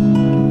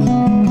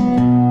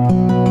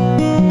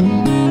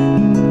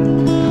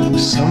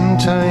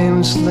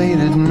 Sometimes late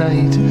at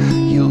night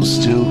you'll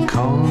still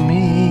call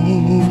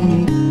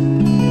me,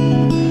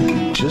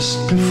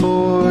 just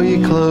before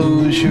you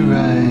close your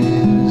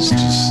eyes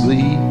to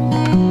sleep.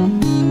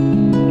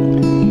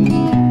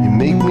 You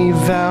make me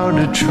vow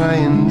to try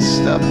and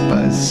stop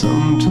by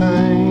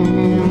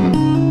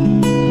sometime,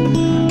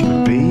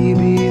 but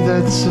baby,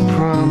 that's a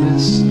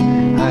promise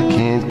I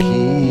can't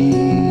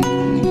keep.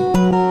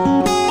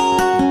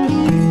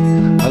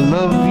 I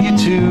love you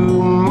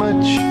too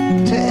much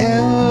to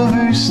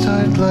ever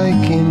start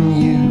liking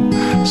you,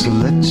 so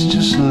let's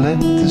just let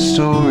the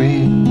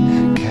story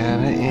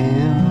kinda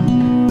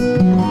end.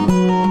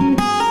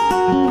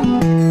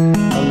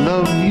 I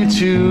love you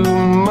too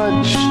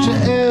much to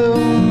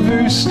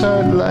ever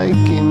start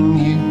liking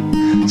you,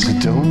 so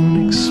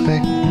don't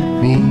expect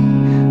me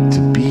to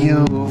be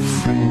your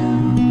friend.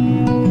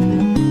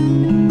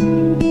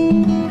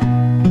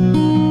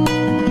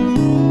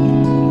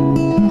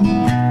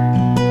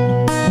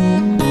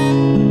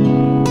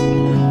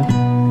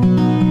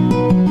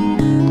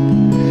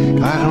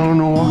 I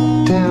don't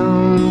walk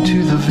down to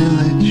the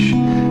village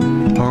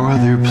or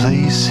other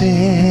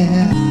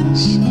places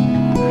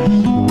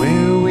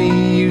where we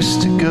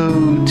used to go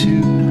to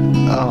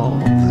all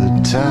the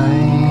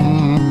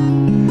time.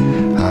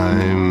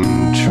 I'm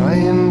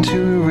trying to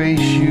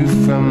erase you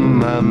from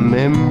my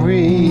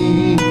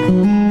memory,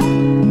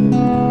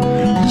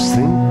 'cause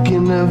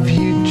thinking of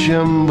you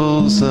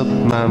jumbles up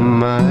my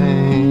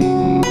mind.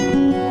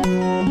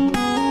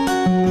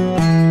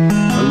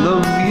 I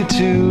love you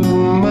too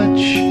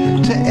much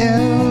to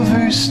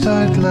ever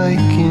start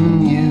liking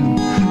you,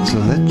 so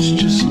let's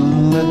just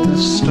let the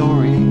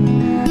story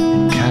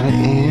kinda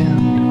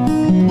end.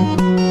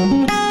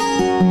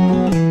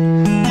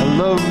 I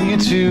love you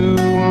too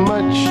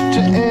much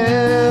to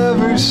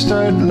ever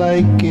start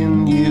liking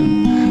you,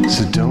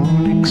 so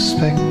don't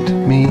expect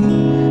me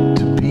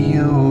to be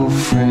your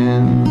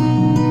friend.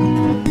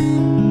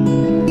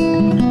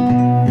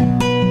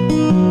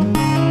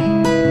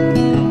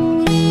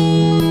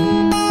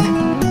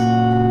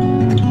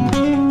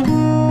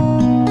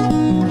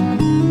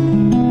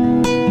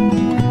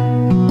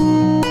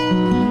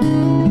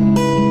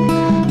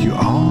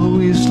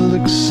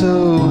 So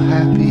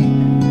happy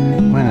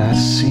when I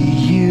see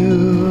you.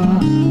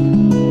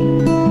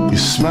 You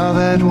smile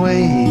that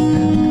way,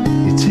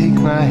 you take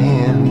my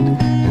hand,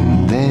 and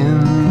then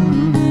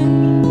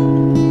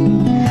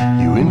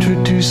you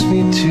introduce me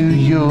to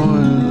your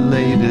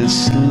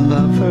latest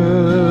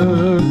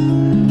lover.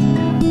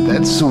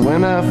 That's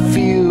when I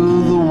feel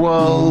the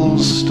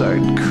walls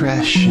start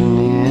crashing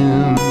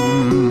in.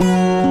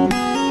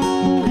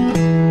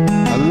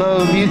 I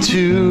love you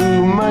too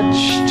much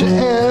to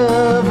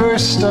ever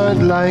start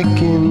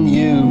liking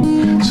you,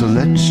 so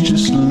let's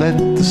just let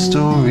the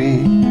story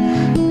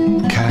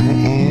kinda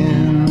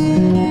end.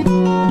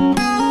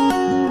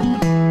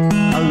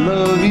 I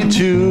love you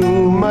too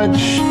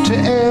much to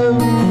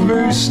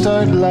ever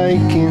start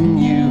liking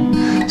you,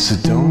 so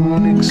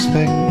don't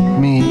expect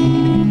me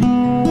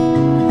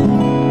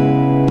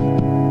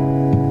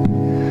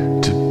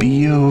to be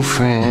your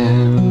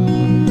friend.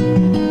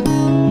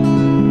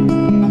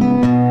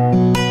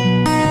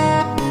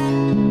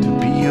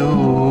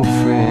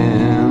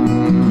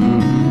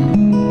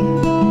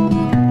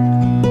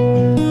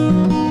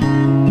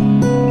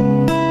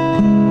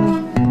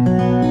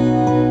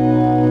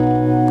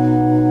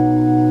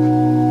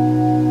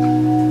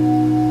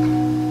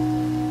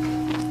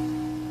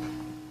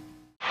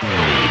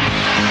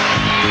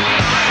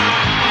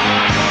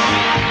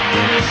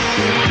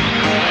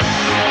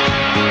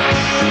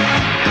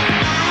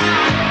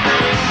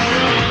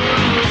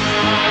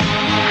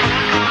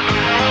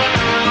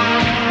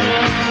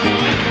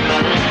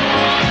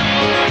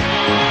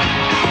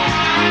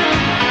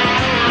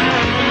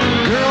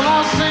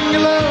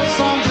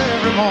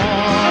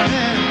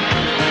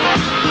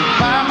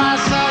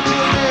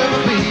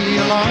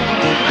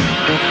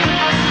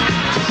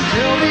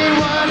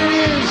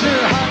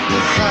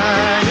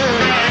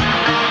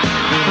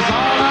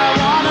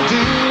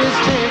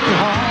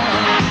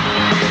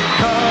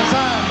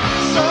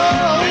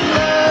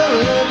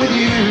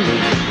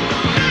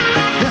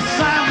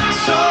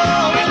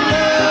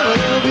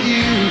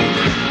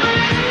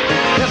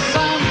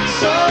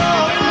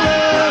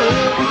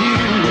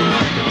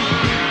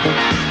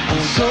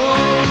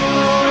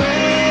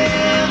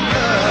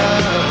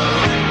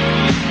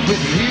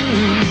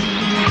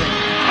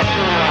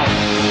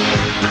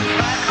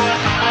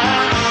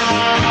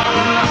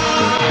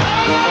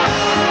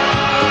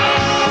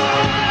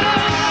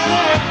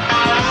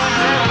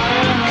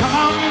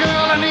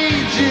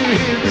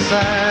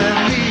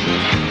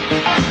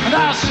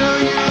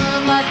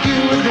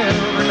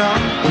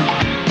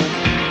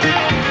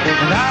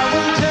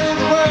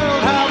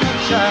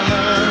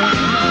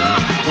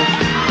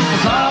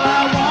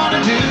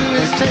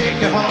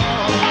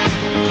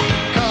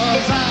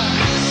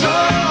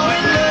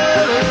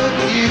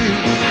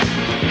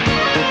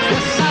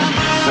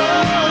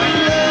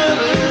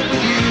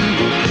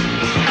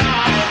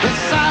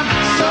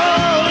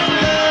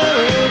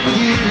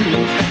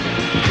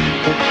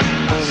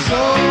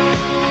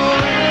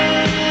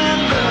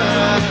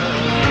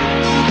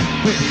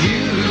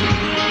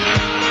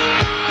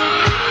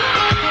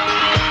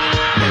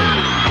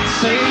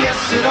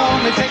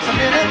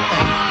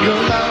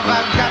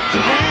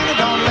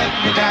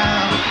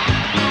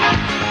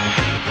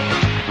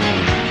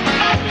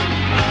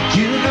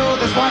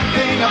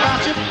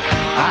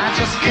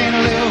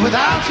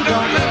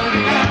 don't let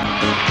me down.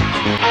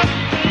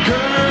 Girl,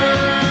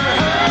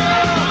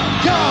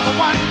 you're the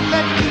one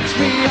that keeps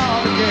me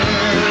all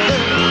together.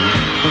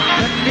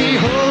 Let me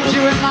hold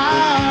you in my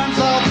arms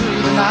all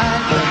through the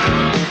night.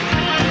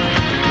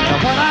 Now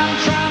what I'm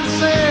trying to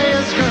say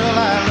is, girl,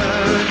 I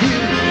love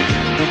you.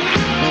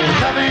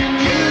 Loving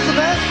you's the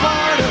best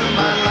part of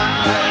my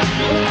life.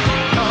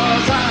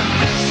 'Cause I'm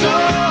so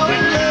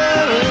in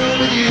love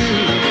with you.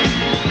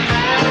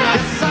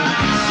 Yes,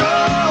 I'm so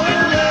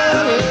in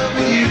love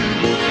with you.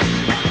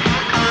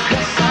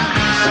 Yes, I'm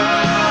so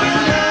in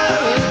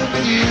love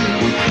with you.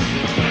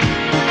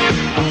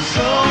 I'm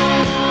so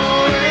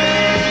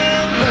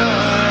in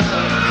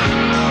love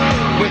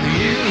with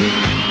you.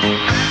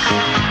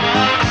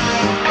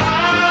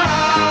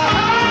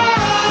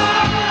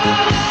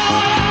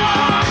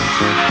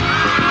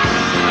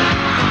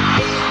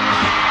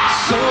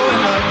 So in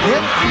love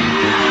with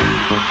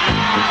you,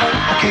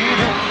 I can't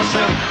help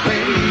myself,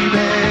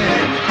 baby.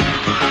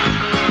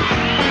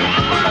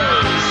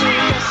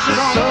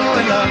 So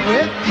in love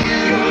with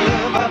you,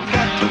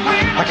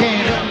 I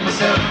can't help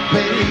myself,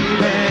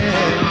 baby.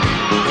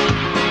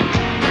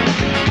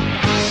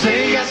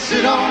 Say yes,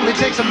 it only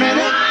takes a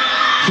minute.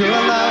 Your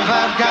love,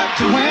 I've got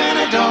to win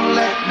it. Don't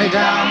let me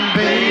down,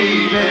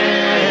 baby.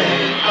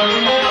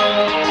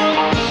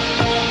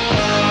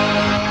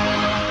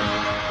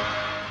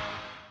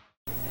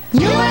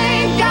 You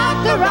ain't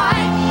got the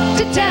right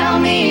to tell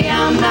me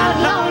I'm not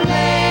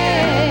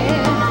lonely.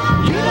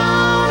 You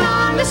don't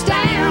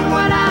understand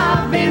what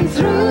I've been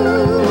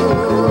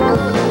through.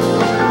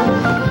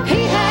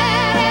 He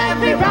had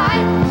every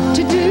right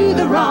to do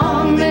the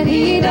wrong that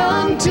he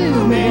done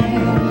to me.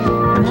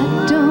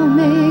 That don't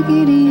make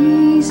it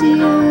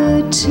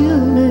easier to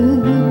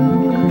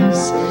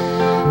lose.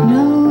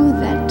 No,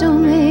 that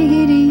don't make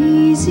it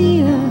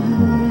easier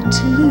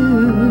to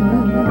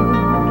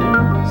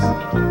lose.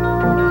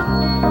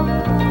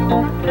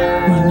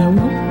 Well, I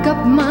woke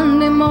up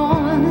Monday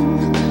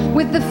morning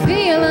with the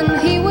feeling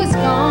he was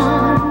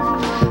gone.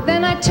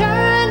 Then I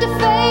turned to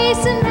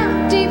face an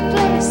empty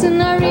place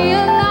and I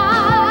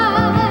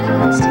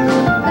realized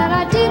that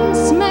I didn't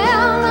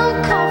smell no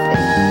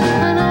coffee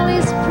and all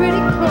his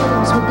pretty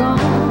clothes were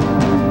gone.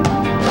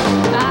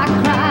 I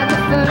cried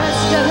the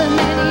first of the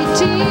many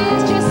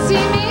tears, just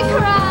see me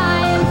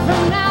crying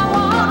from now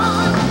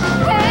on.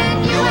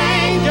 And you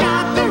ain't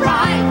got the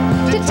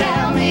right to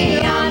tell me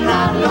I'm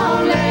not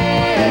lonely.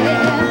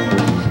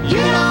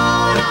 You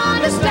don't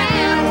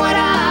understand what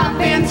I've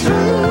been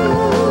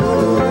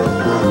through.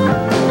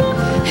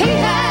 He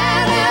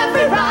had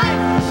every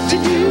right to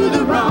do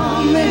the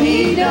wrong that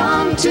he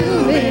done to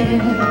me.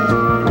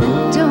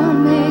 It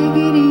don't make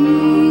it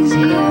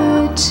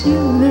easier to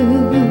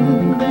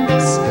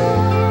lose.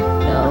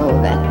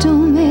 No, that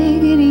don't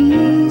make it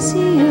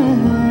easier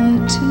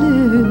to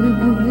lose.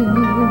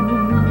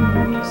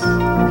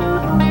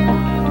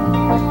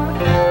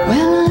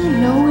 Well, I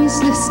know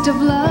his list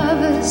of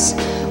lovers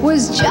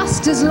was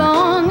just as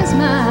long as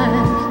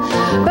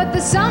mine, but the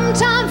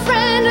sometime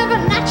friend of a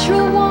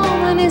natural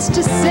woman is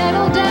to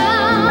settle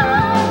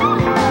down.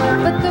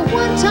 But the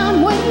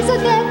one-time ways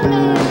of that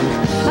man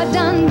I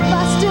done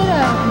busted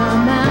up my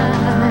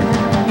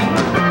mind.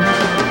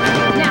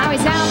 Now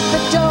he's out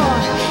the door,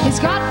 he's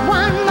got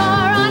one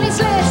more on his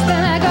list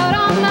than I got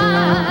on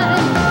mine.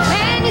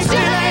 And you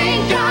still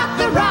ain't got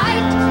the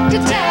right to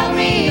tell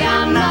me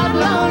I'm not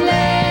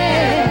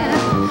lonely.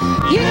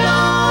 You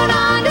don't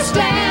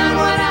understand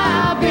what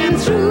I've been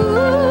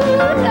through.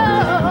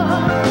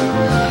 No.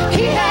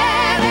 He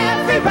had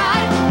every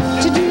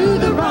right to do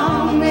the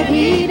wrong that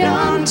he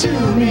done to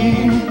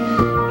me.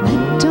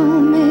 That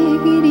don't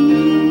make it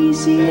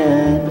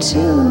easier to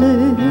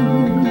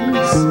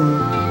lose.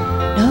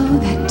 No,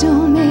 that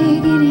don't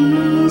make it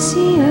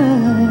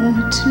easier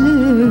to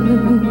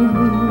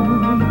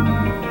lose.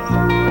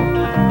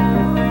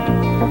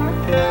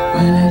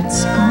 Well,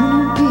 it's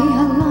gonna be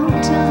a long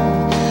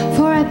time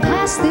before I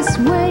pass this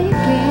way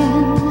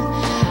again.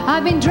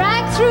 I've been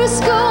dragged through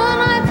school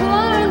and I've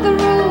learned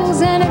the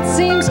rules, and it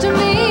seems to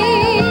me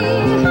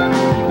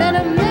that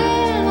a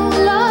man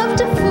will love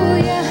to fool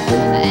you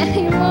and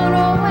he won't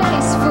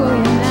always fool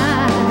you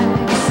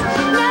nice.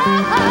 No,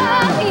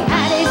 he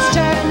had his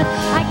turn.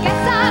 I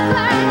guess I've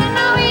learned to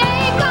know he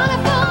ain't gonna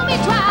fool me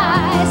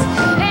twice.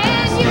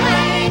 And you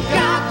ain't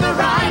got the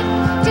right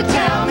to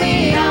tell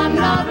me I'm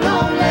not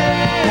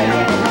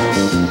lonely.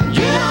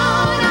 You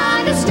don't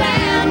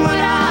understand what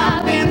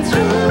I've been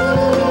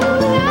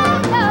through.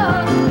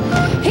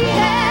 No, he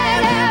had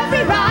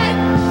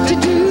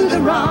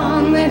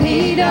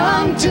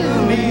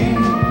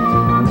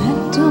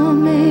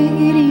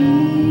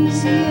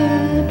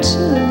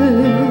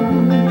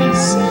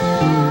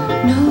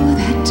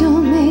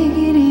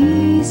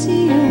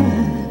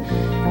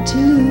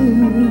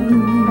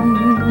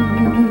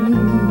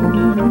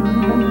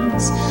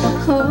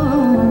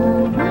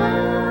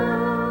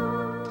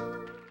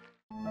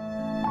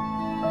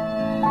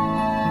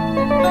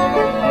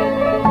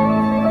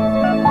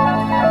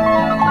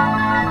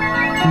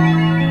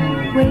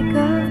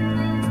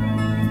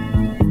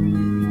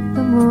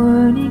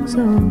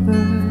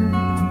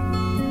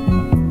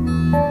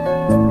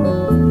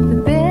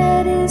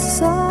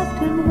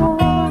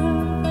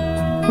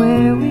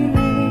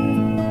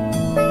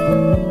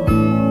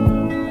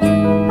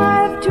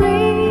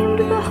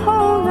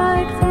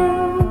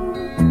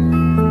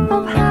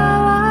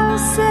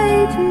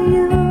to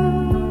you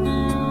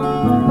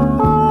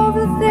all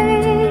the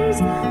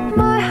things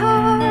my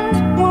heart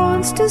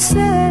wants to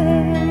say.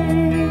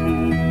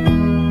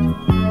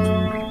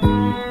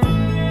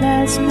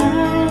 Last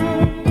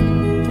night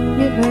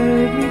you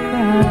heard me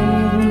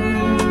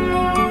crying,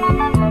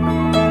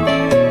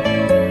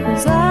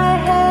 'cause I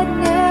had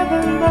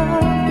never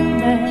loved a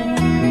man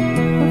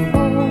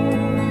before.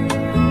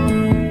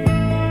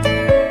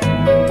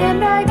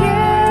 And I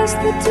guess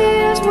the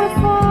tears were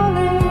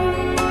falling,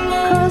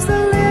 'cause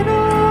the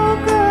little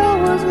girl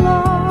was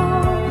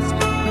lost.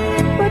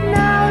 But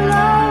now,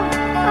 love,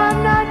 I'm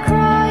not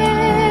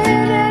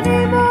crying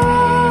anymore.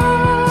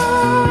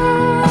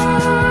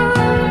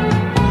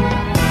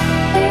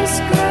 This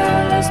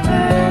girl has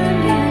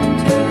turned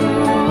into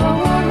a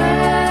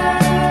woman,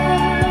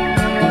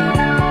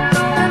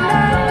 and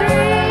I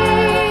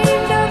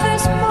dreamed of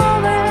this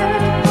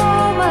moment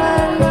all my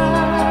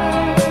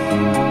life.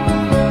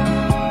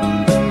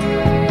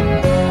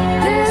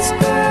 This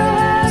girl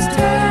has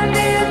turned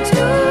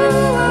into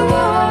a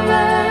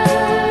woman,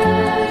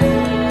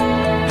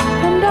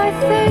 and I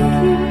thank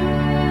you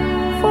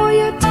for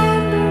your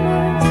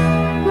tenderness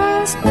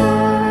last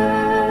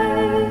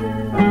night.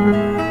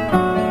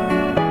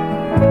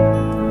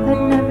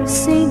 I'd never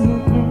seen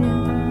your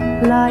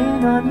head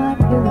lying on my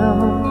pillow.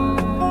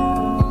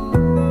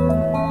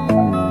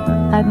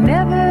 I'd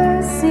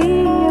never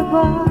seen your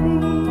body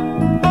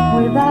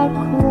without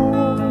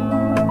clothes.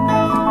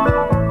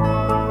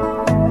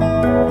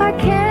 I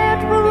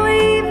can't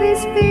believe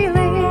these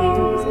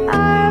feelings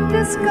I've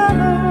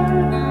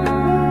discovered,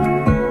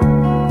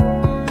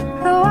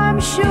 though I'm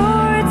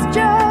sure it's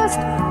just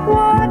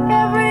what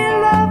every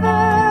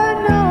lover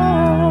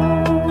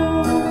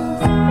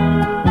knows.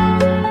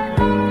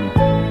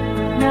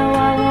 Now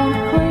I won't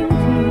cling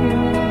to you,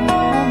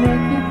 I'll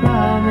make you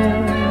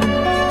promise.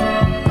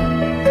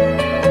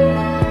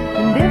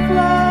 And if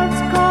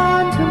love's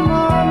gone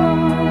tomorrow,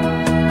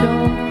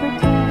 don't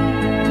pretend.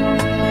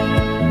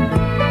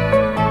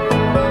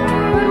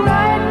 But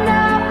right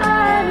now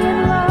I'm in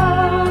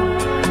love,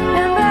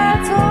 and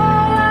that's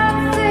all I'm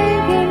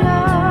thinking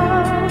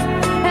of.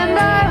 And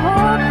I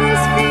hope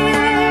this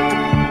feeling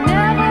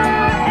never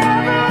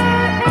ever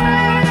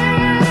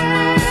ends.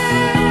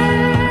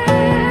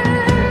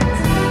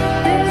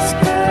 This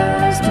girl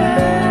has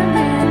turned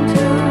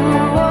into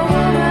a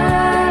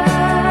woman,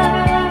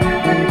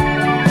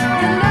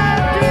 and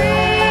I've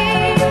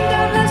dreamed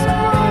of this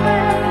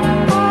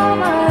moment all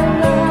my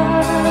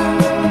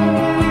life.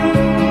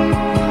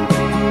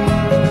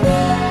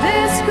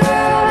 This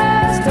girl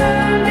has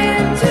turned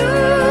into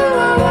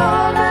a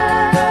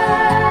woman,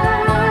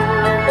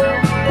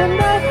 and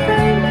I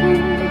thank you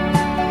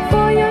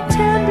for your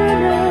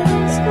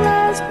tenderness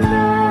last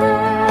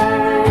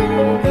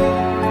night.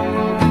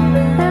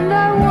 And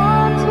I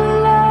want to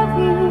love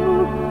you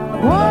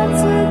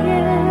once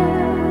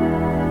again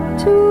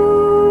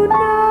tonight.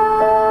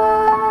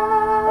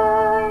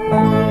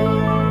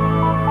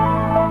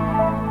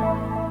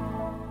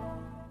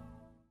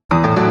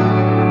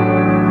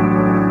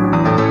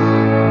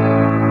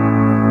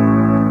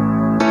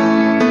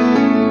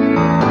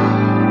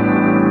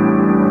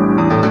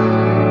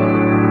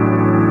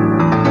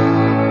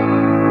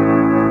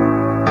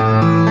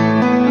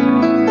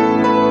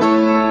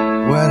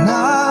 When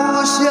I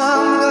was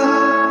younger,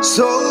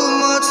 so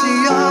much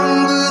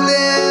younger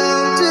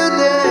than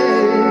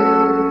today,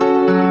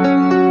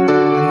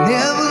 I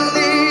never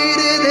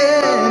needed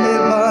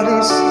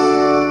anybody's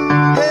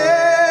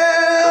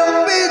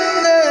help in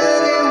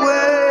any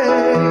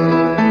way.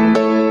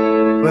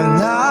 But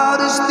now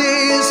these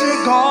days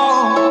are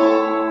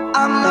gone,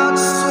 I'm not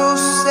so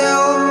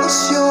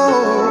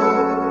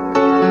self-assured.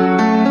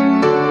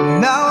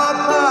 Now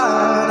I've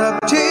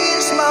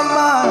changed my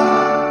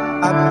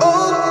mind, I've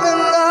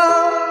opened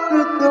up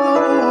the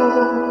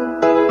door.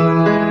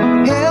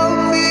 Help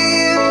me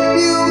if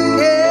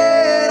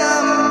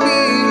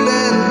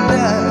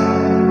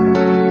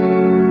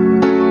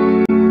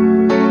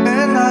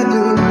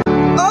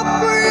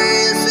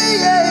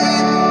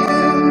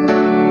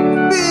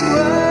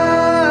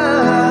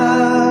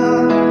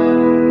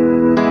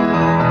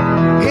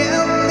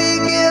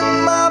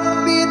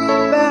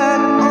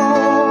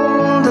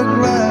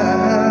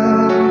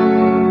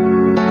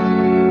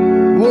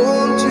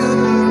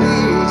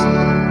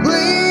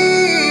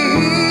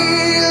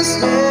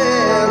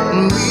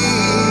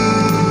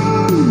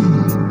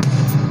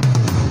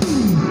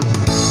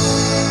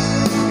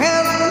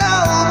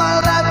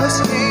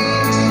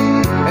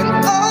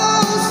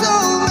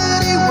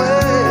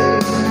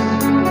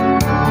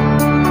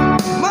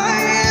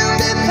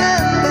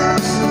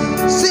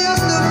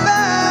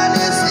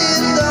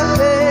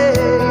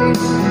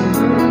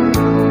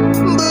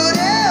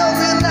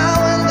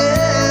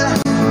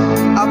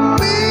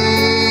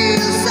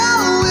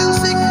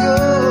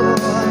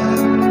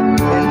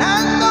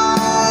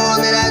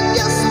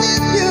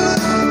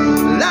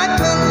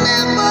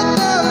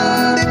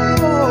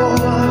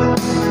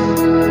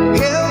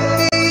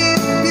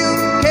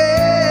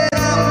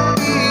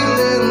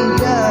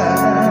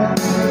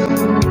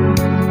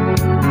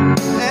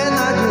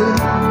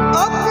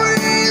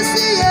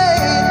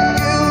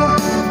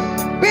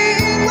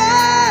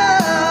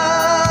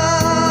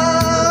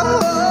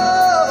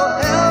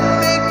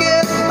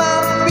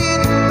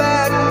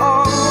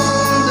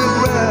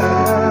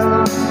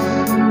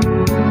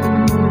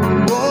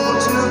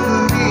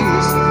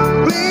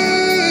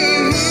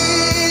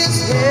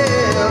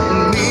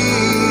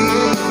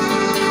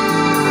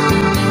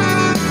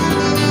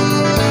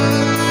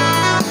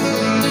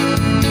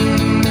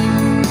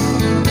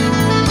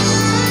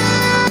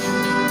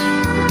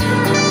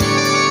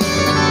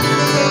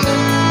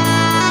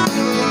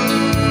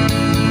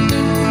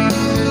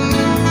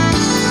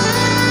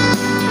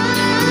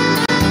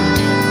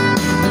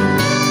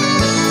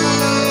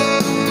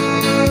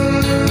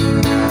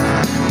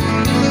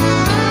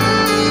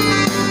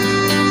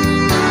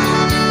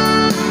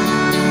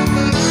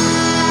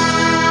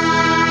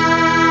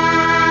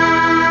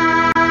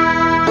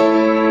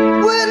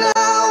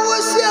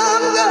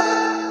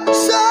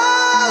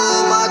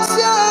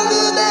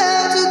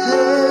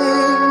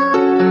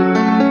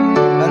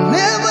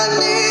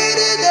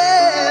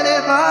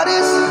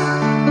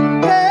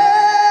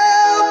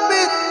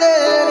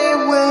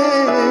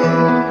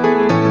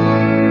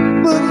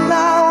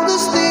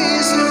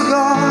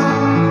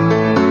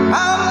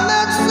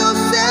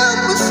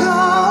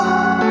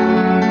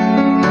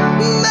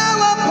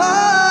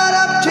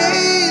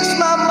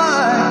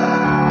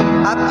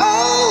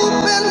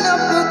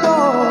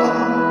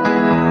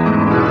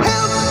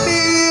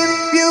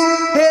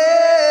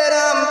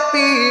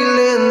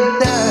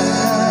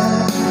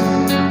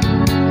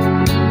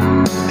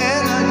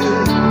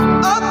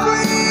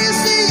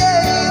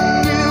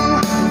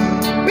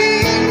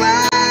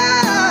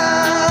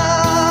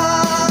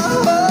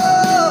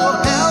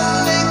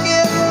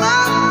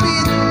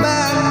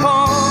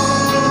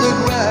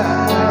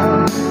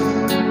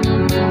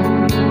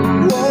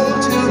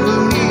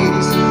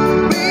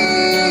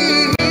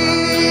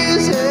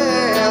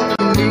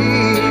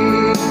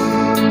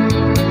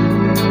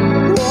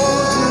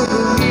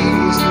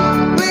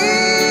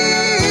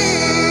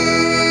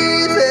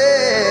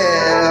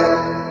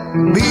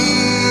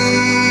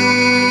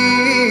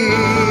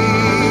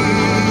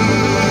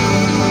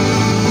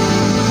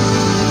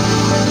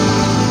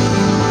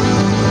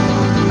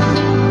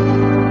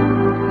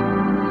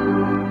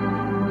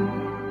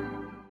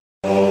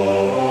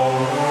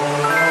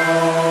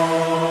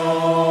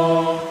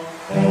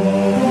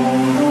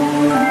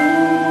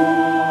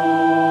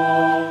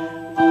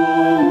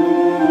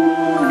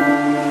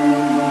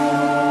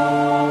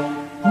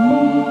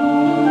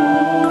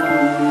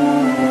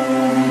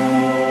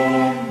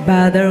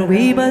By the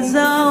rivers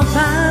of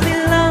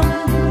Babylon,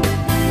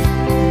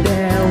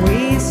 there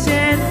we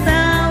sat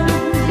down.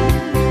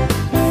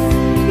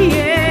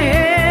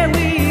 Yeah,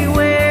 we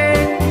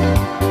were.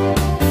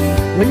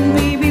 When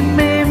we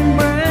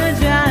remember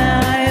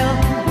Zion.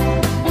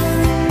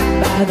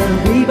 By the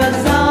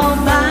rivers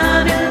of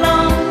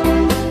Babylon,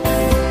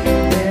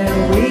 there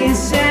we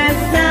sat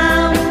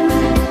down.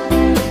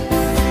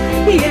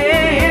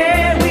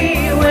 Yeah, we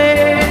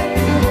were.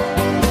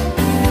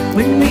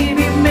 When we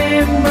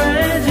remember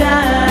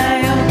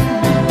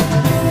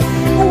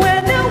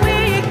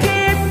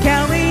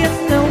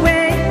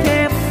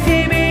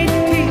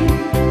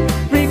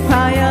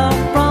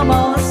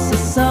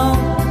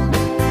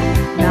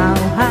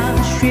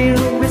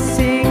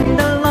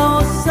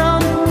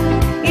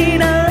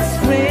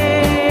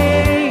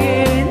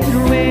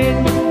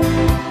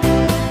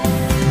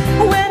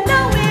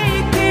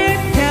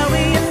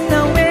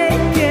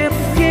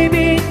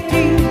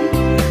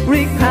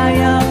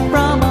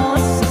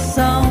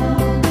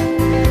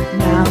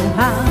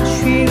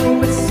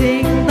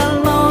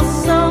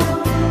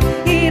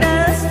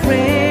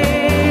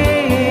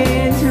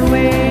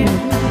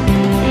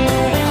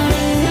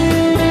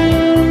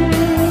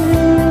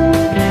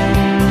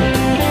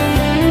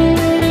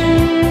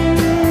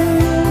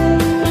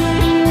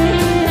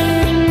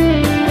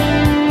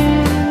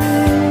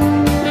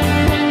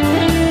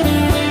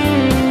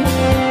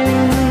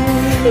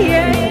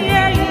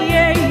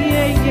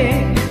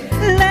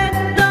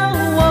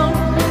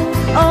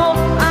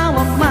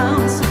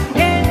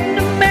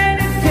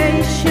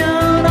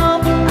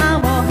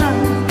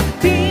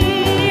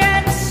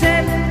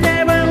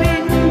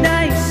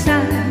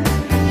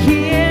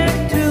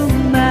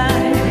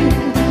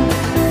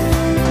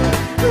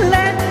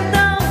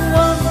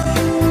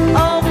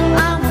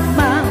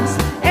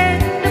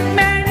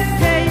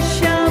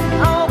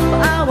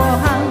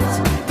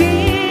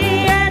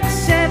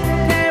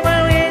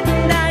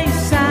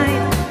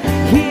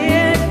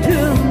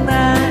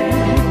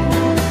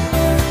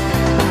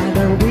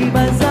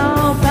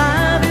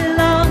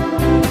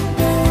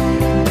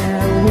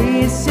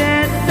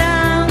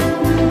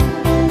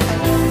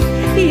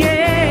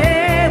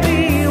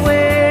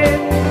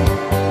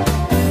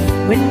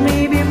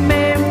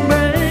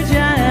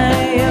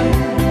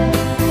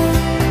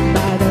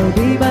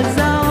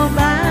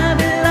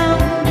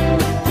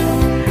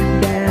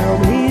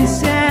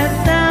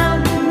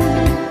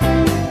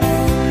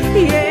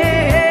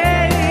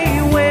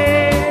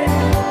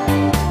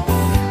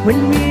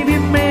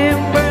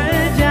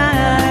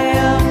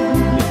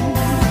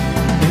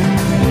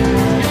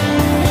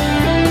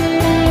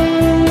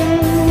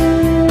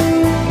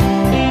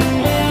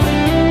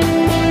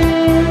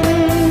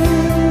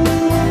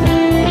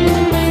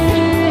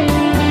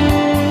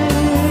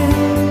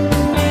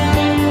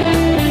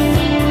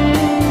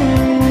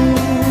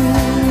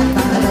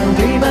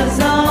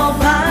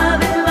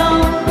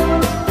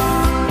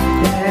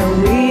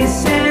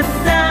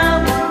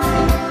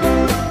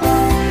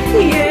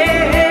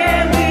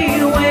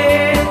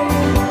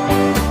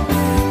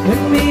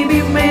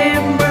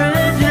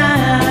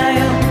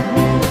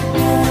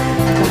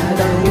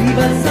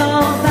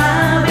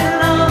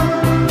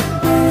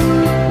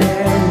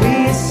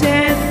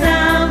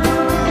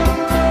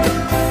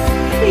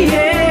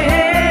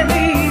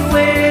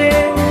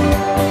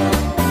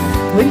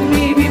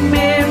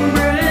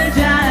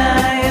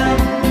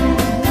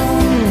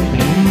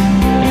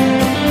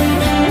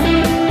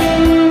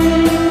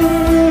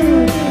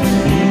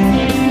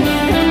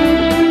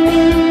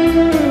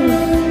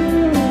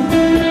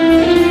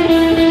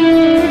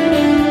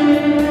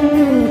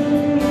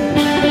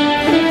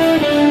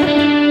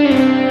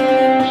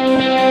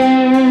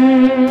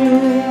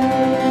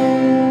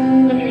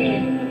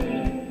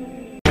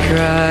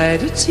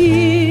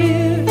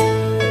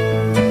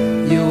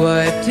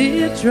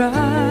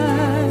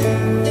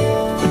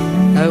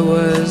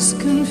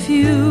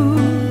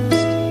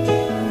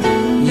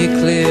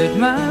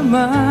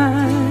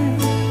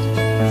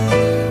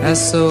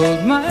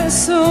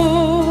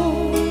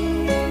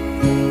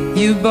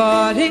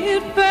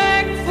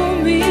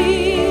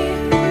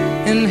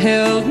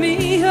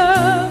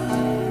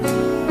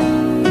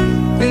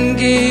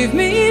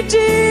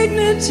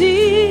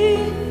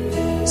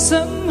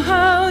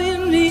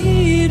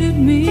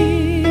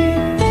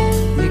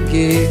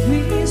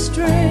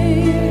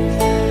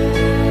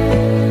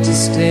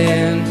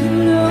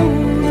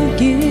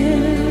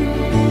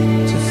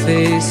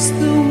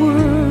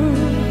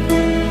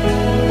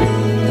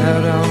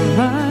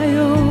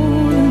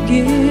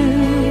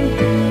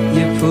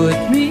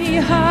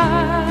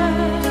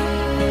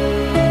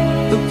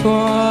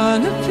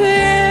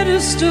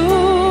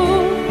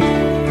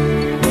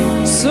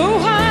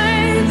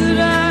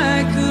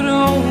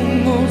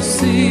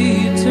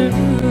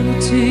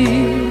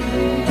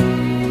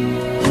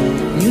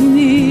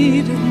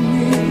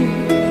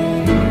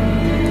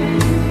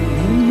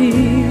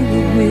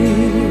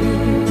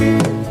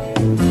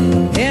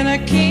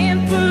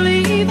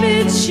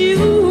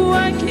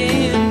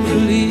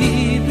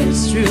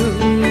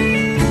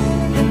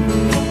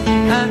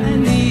I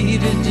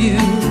needed you.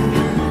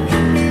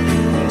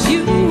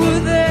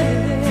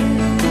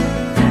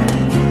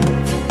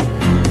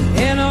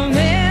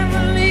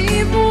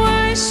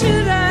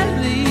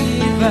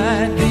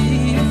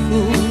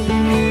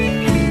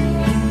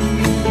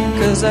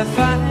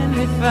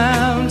 finally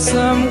found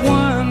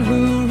someone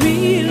who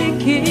really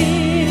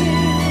cares.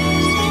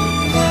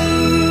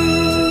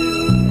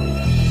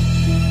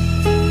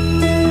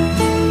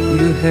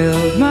 You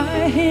held my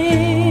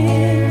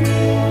hand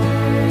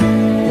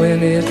when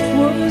it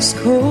was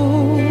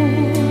cold,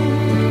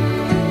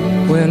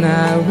 when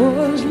I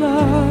was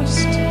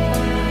lost.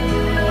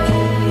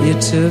 You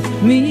took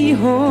me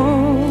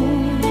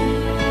home,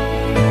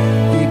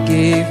 you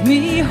gave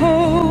me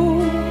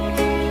hope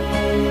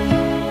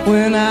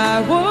when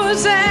I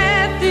was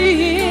at the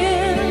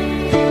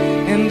end,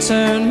 and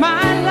turned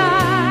my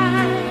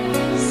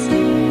lies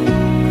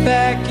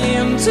back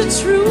into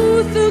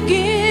truth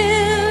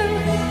again.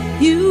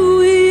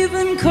 You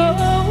even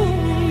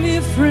called me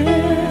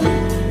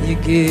friend, you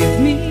gave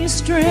me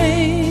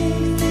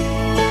strength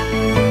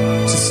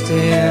to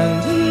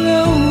stand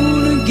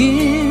alone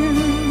again,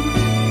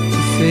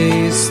 to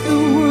face the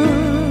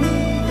world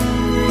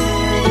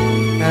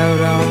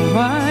out on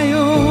my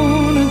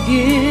own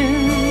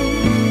again.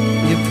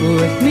 You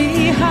put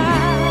me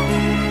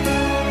high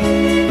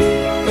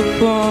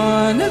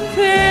upon a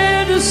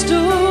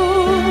pedestal,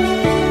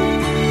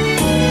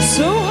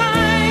 so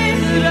high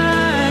that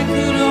I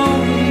could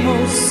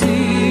almost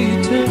see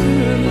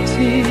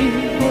eternity.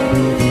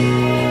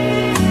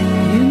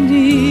 You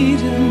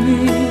needed me,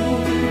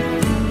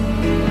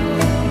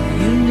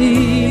 you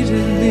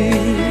needed me,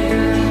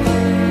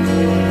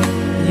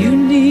 you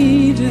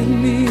needed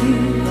me,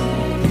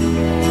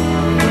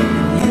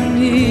 you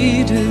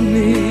needed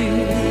me.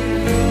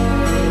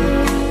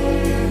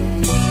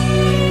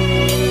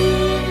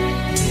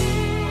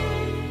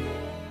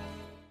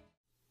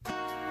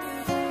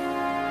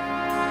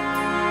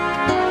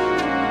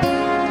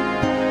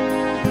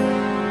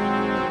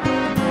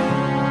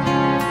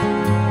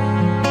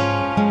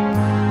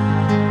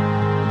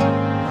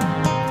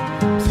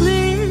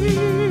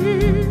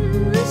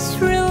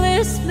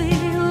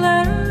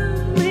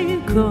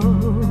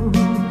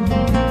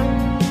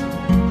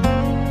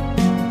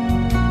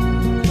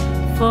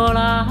 For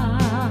I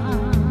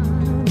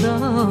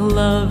don't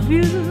love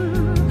you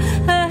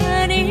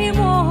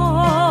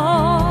anymore.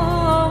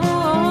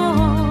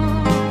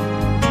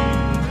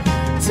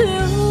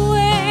 Two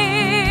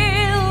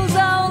ways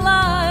our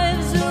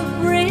lives will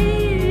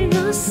bring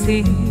us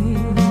in.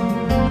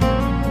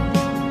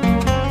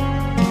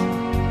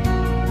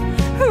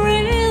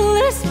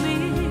 Release me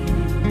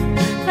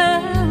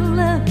and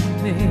let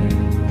me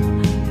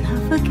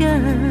love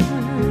again.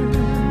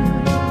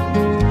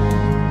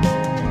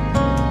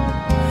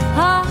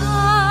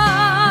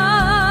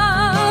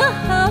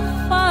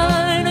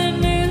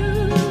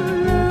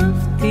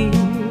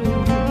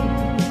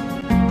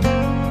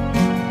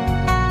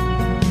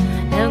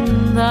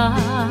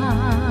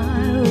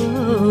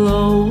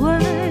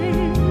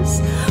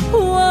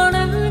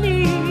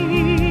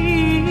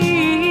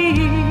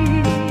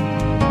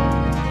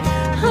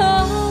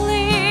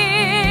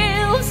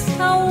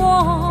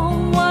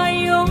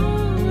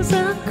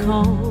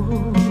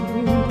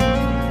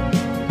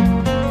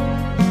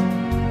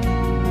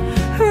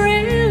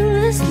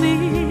 Release me,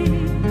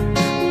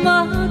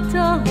 my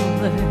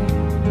darling,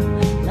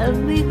 let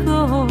me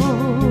go.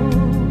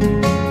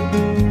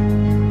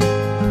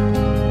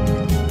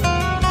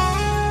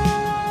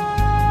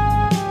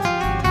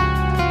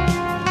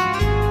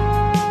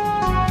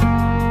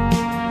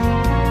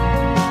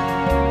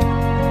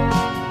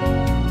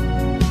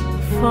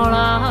 For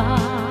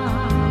I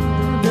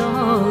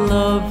don't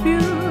love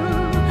you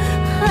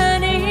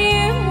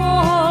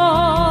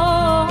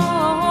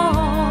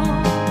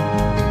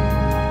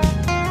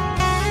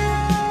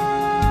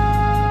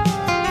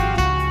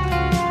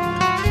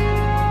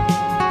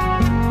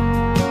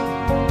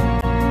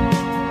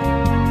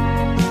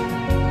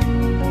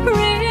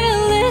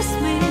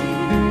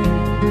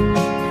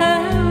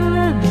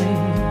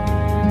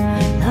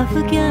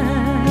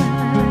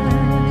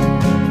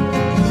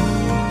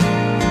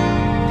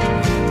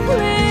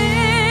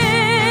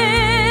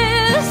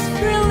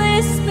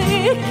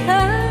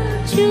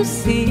you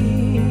see,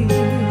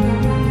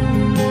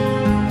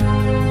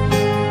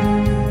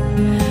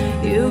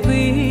 you'll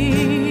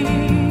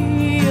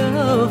be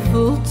a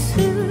fool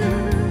to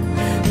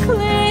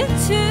cling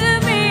to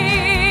me.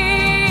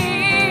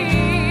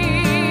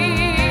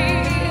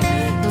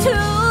 To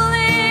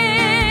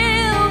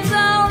live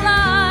our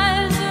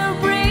lives will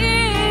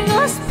bring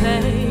us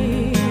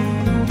pain.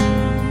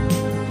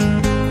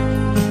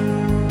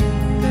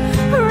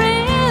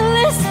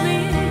 Release me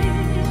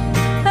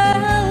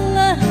and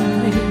let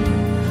me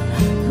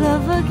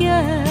love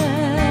again.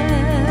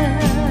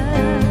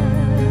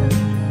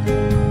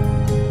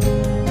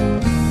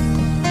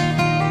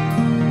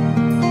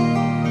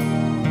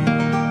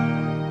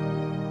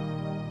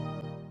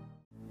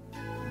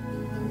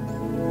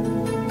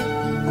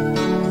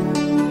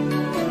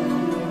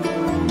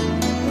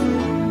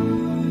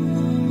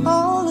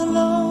 All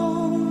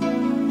alone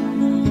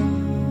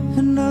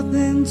and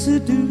nothing to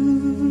do,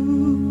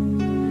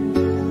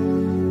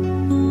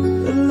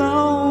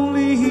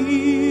 lonely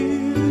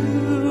here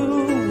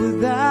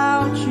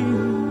without you.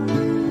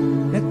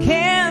 The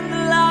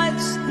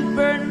candlelights that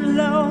burn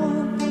low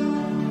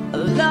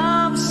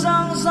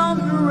songs on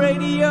the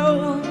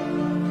radio,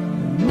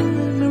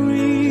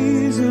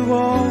 memories of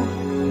all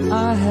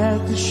I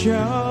had to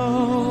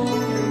show.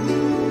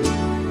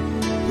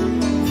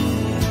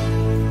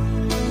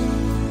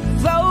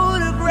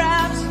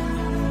 Photographs,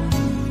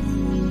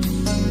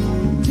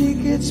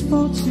 tickets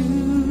for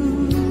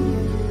two,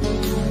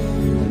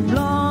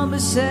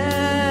 promises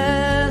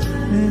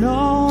and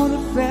all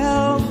that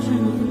fell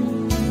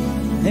through,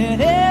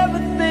 and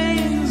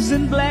everything's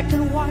in black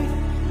and white.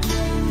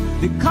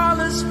 The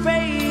colors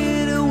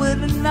fade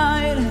with the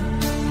night,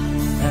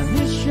 and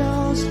this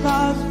show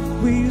stars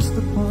we used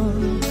to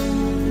put,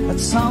 but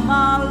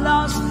somehow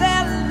lost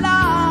their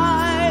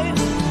light.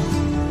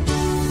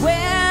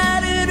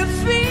 Where did the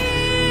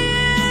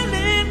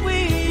feeling we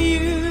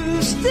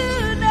used to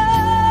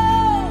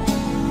know?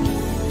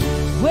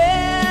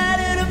 Where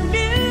did the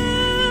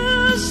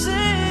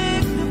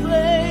music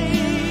play?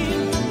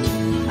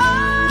 Oh,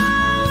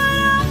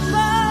 when I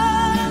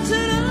fell to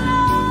the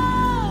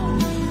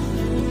love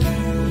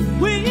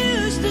we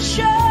used to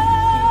share.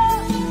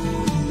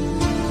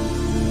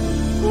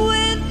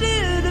 Where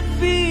did the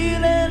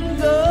feeling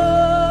go?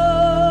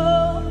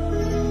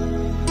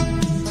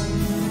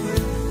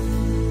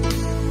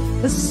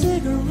 A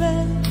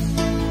cigarette,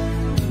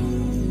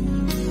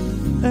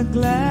 a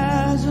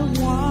glass of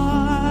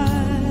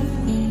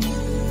wine,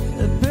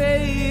 a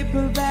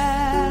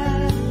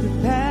paperback, the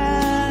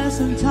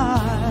passing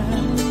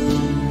time,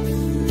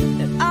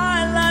 and I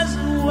lies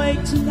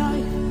awake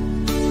tonight.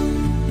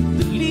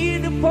 The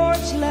leader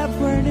porch lamp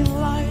burning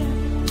light.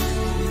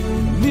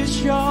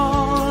 Miss your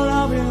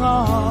loving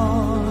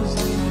arms,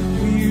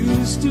 you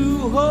used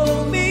to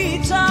hold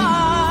me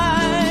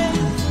tight.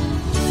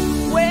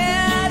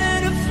 Where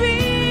did the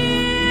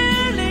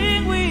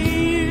feeling we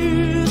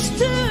used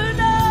to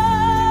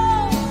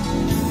know?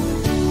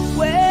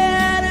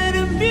 Where did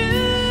the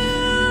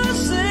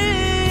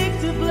music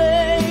to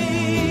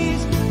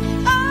blaze?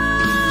 Oh,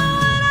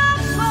 when I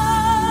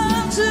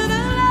fall to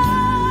the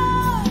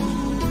love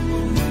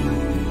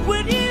we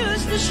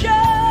used to show.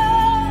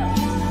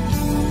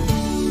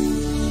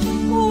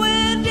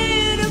 Where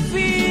did the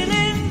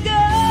feeling go?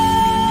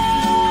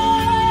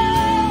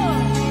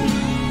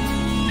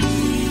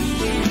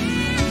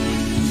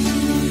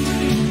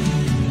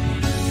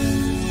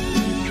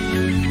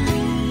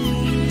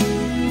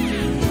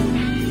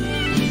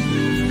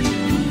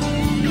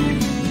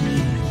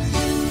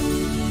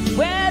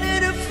 Where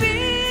did the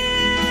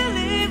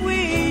feeling we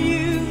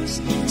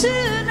used to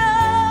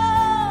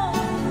know?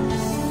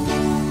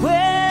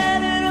 Where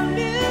did the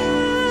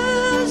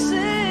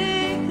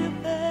music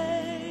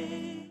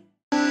play?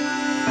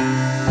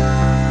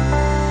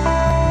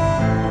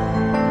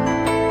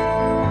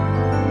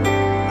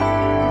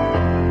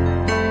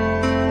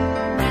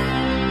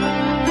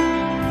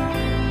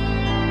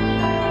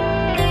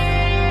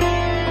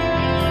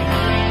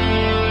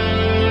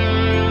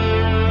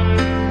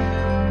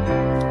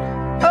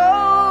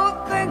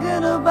 Oh,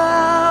 thinking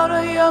about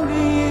our younger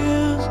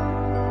years,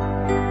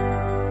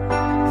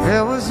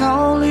 there was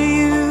only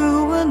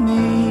you and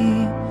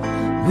me.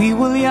 We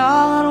were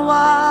young,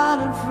 wild,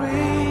 and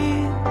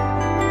free.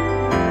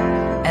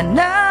 And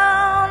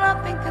now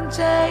nothing can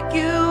take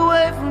you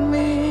away from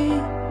me.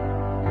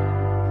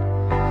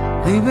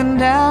 We've been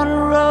down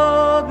the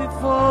road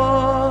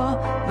before,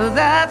 but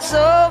that's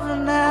over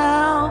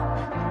now.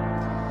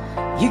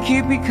 You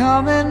keep me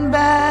coming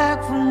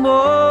back for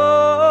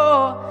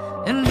more.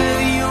 And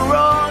baby, you're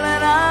all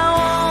that I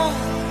want.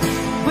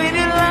 When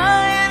you're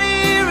lying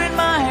here in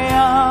my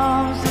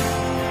arms,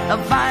 I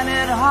find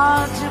it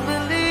hard to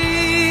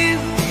believe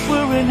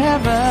we're in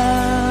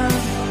heaven.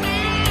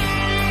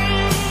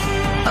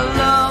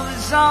 Love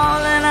is all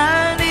that I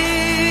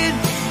need,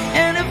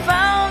 and I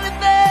found it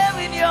there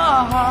in your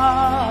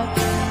heart.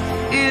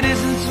 It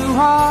isn't too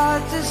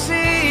hard to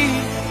see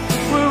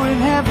we're in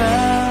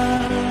heaven.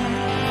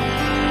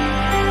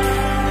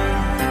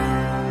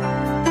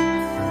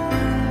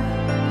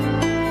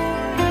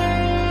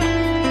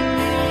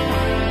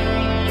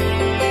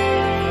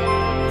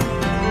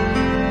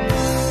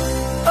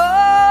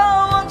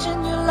 Oh, once in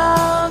your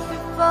life you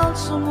found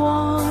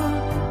someone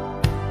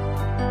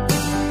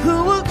who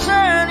will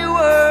turn your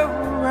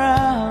world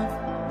around,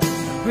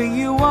 bring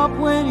you up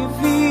when you're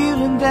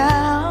feeling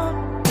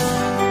down.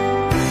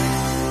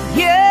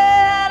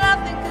 Yeah,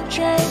 nothing can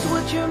change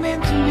what you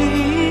mean to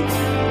me.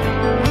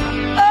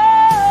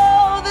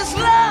 Oh, this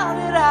love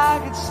that I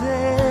could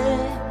say,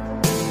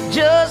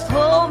 just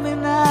hold me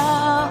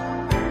now,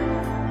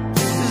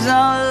 'cause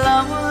our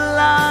love will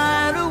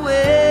light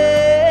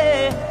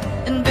away.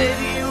 And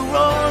baby, you're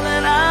all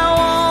that I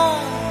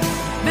want.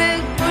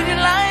 Big, when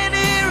you're lying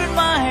here in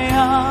my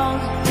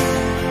arms,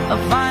 I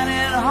find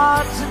it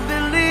hard to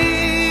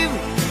believe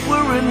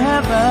we're in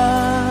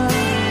heaven.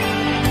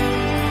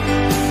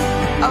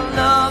 Our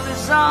love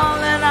is all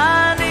that I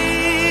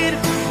need,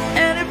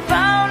 and if I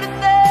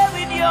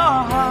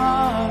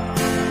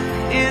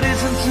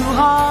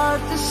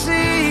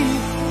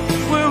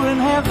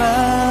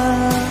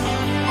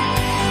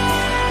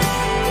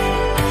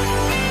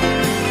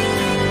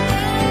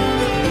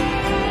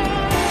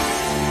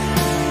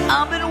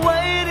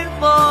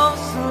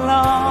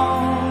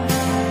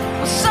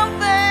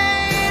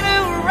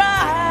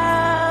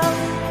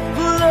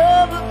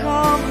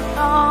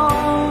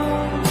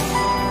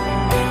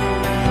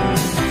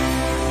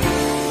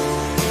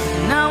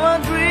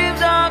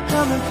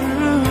coming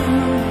through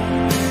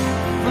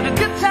for the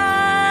good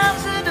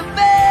times and the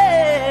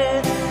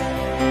bad.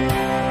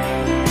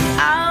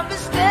 I'll be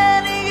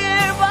standing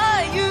here by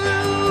you.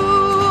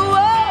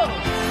 Oh.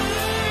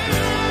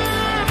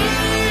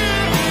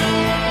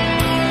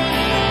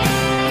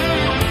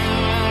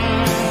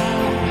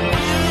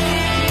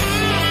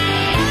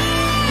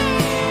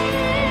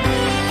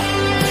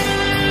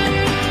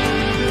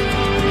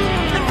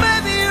 And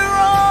baby, you're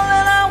all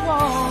that I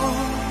want.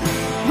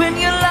 When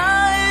you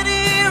lie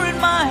here in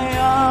my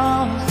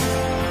arms,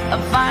 I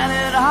find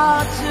it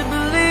hard to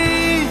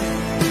believe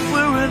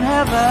we're in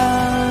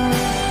heaven.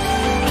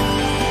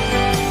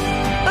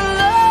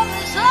 Love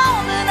is all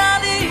that I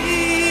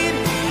need,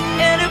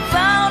 and I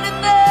found it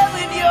there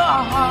in your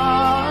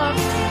heart.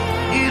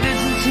 It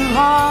isn't too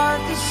hard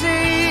to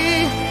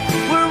see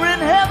we're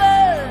in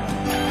heaven.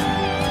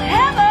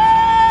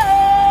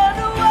 Heaven,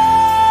 whoa.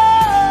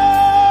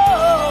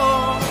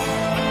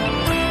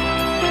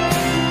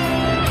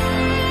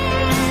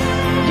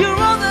 You're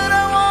all that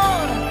I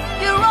want,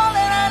 you're all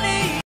that I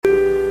need.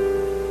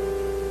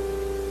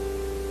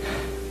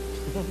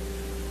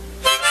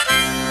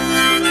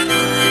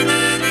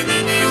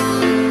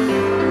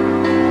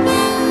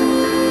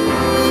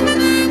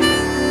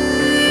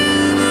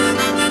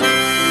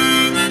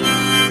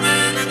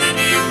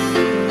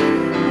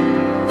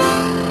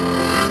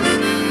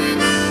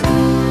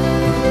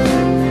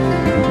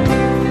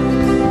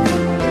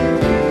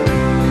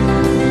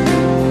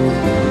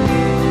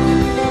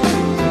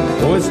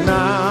 Oh, it's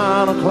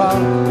 9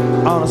 o'clock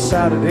on a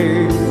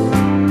Saturday.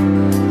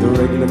 The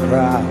regular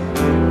crowd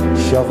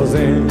shuffles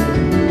in.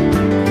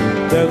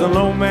 There's an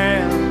old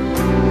man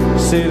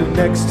sitting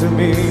next to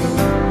me,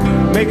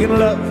 making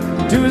love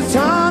to his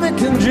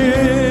tonic and gin.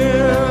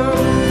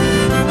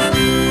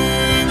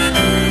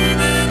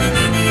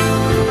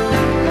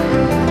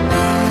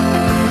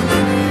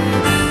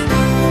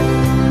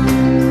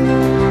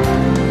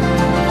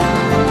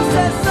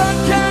 Said, son,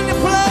 can you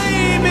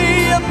play me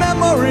a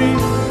memory?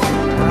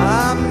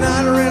 I'm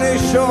not really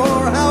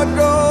sure how it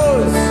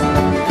goes,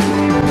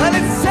 but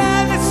it's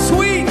sad, it's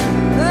sweet,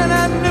 and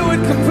I knew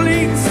it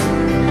complete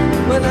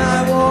when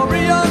I wore a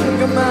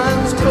younger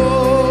man's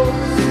clothes.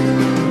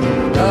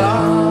 La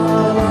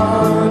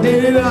la di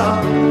da,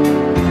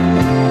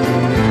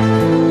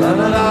 la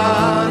la la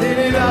di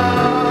da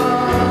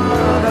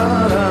da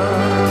da.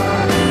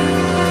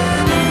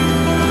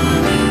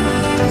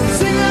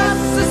 Sing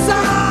us a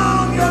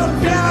song, you're a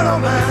piano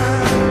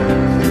man.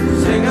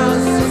 Sing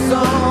us a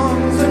song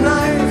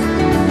tonight.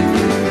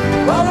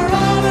 While we're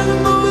all in the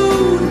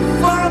mood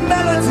for a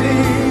melody,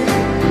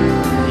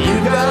 you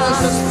got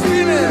us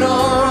feeling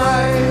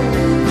alright.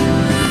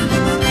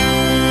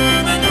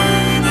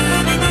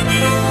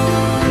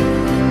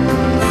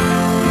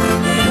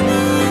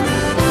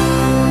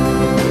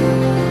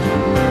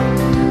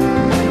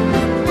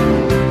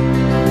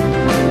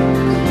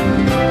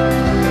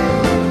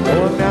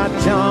 Oh, now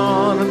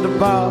John at the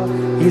bar,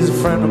 he's a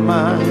friend of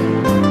mine,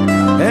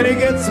 and he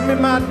gets me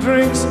my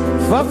drinks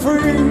for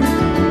free.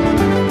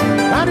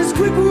 And he's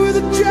quick with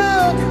a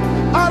joke,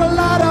 ought to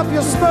light up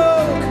your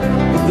smoke,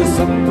 but there's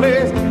some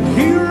place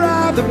he'd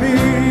rather be.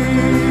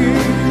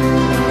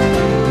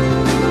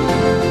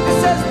 He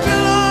says,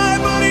 Bill, I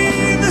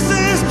believe this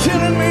is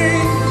killing me.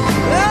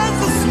 As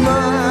the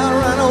smile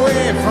ran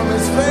away from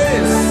his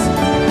face,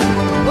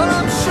 but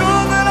I'm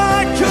sure that I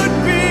could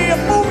be a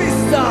movie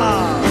star.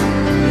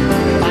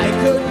 I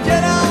could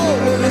get out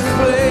of this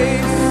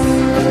place.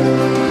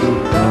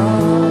 La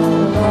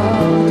la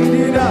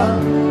di da,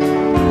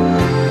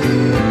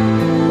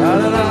 la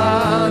la la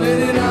di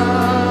da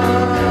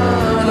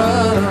da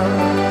da.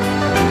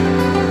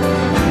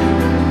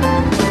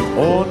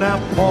 Oh, now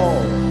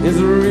Paul is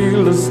a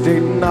real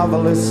estate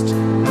novelist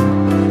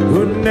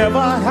who never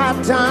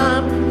had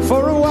time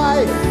for a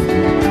wife,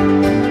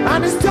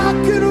 and he's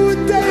talking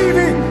with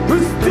Davy,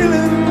 who's still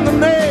in the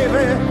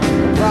Navy,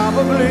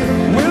 probably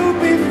will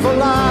be for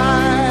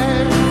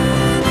life.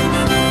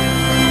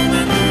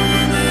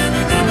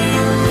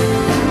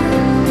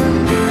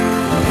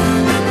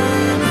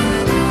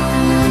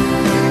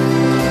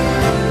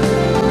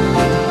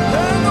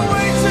 And the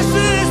waitress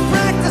is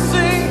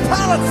practicing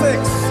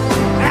politics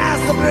as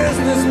the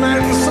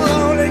businessmen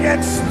slowly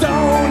get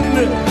stoned.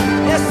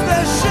 Yes,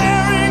 they're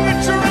sharing a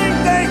drink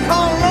they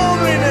call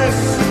loneliness,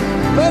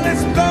 but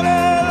it's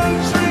better than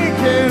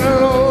drinking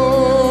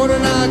alone.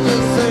 And I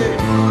just say,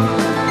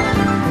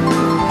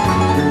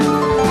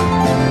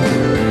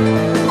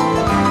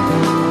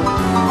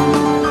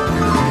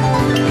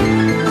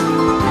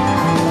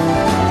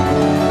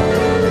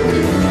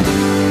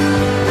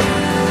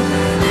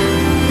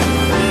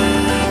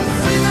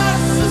 sing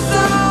us a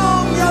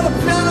song, you're the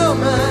piano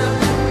man.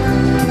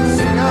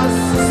 Sing us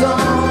a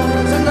song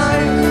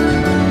tonight.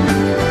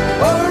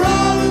 Well, we're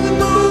all in the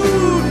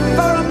mood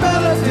for a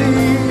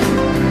melody.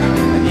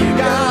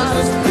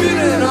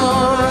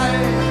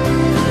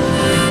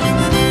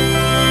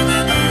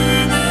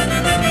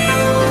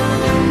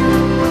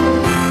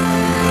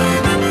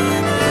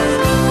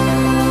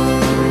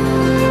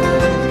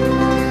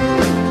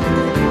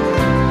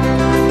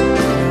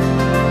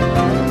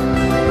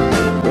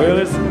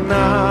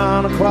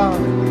 o'clock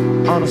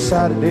on a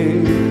Saturday,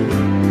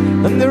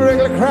 and the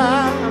regular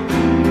crowd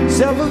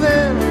settles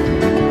in,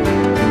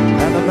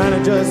 and the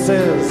manager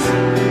says,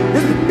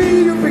 "Is it me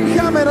you've been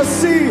coming to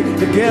see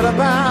to get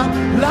about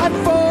life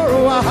for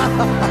a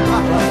while?"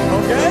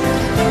 Okay?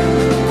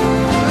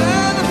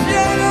 And the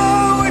piano,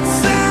 it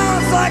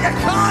sounds like a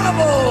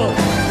carnival,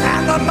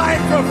 and the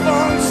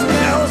microphone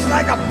smells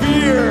like a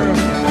beer.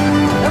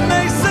 And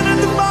they sit at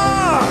the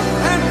bar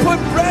and put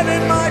bread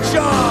in my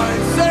jar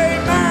and say,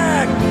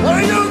 "Man, what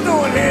are you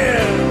doing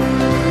here?"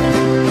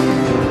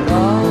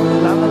 La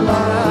la la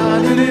la,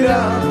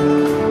 dee-dee-da.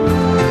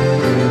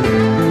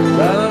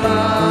 La la la,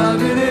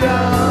 dee-dee-da.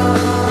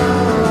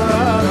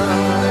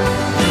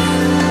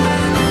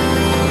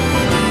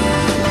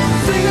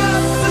 Sing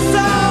us a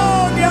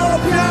song, yellow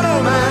piano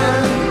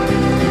man.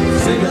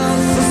 Sing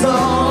us a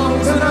song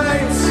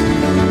tonight.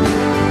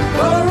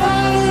 We're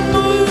all in the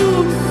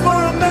mood for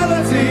a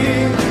melody.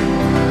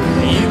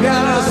 You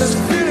got us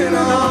feeling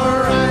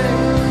alright.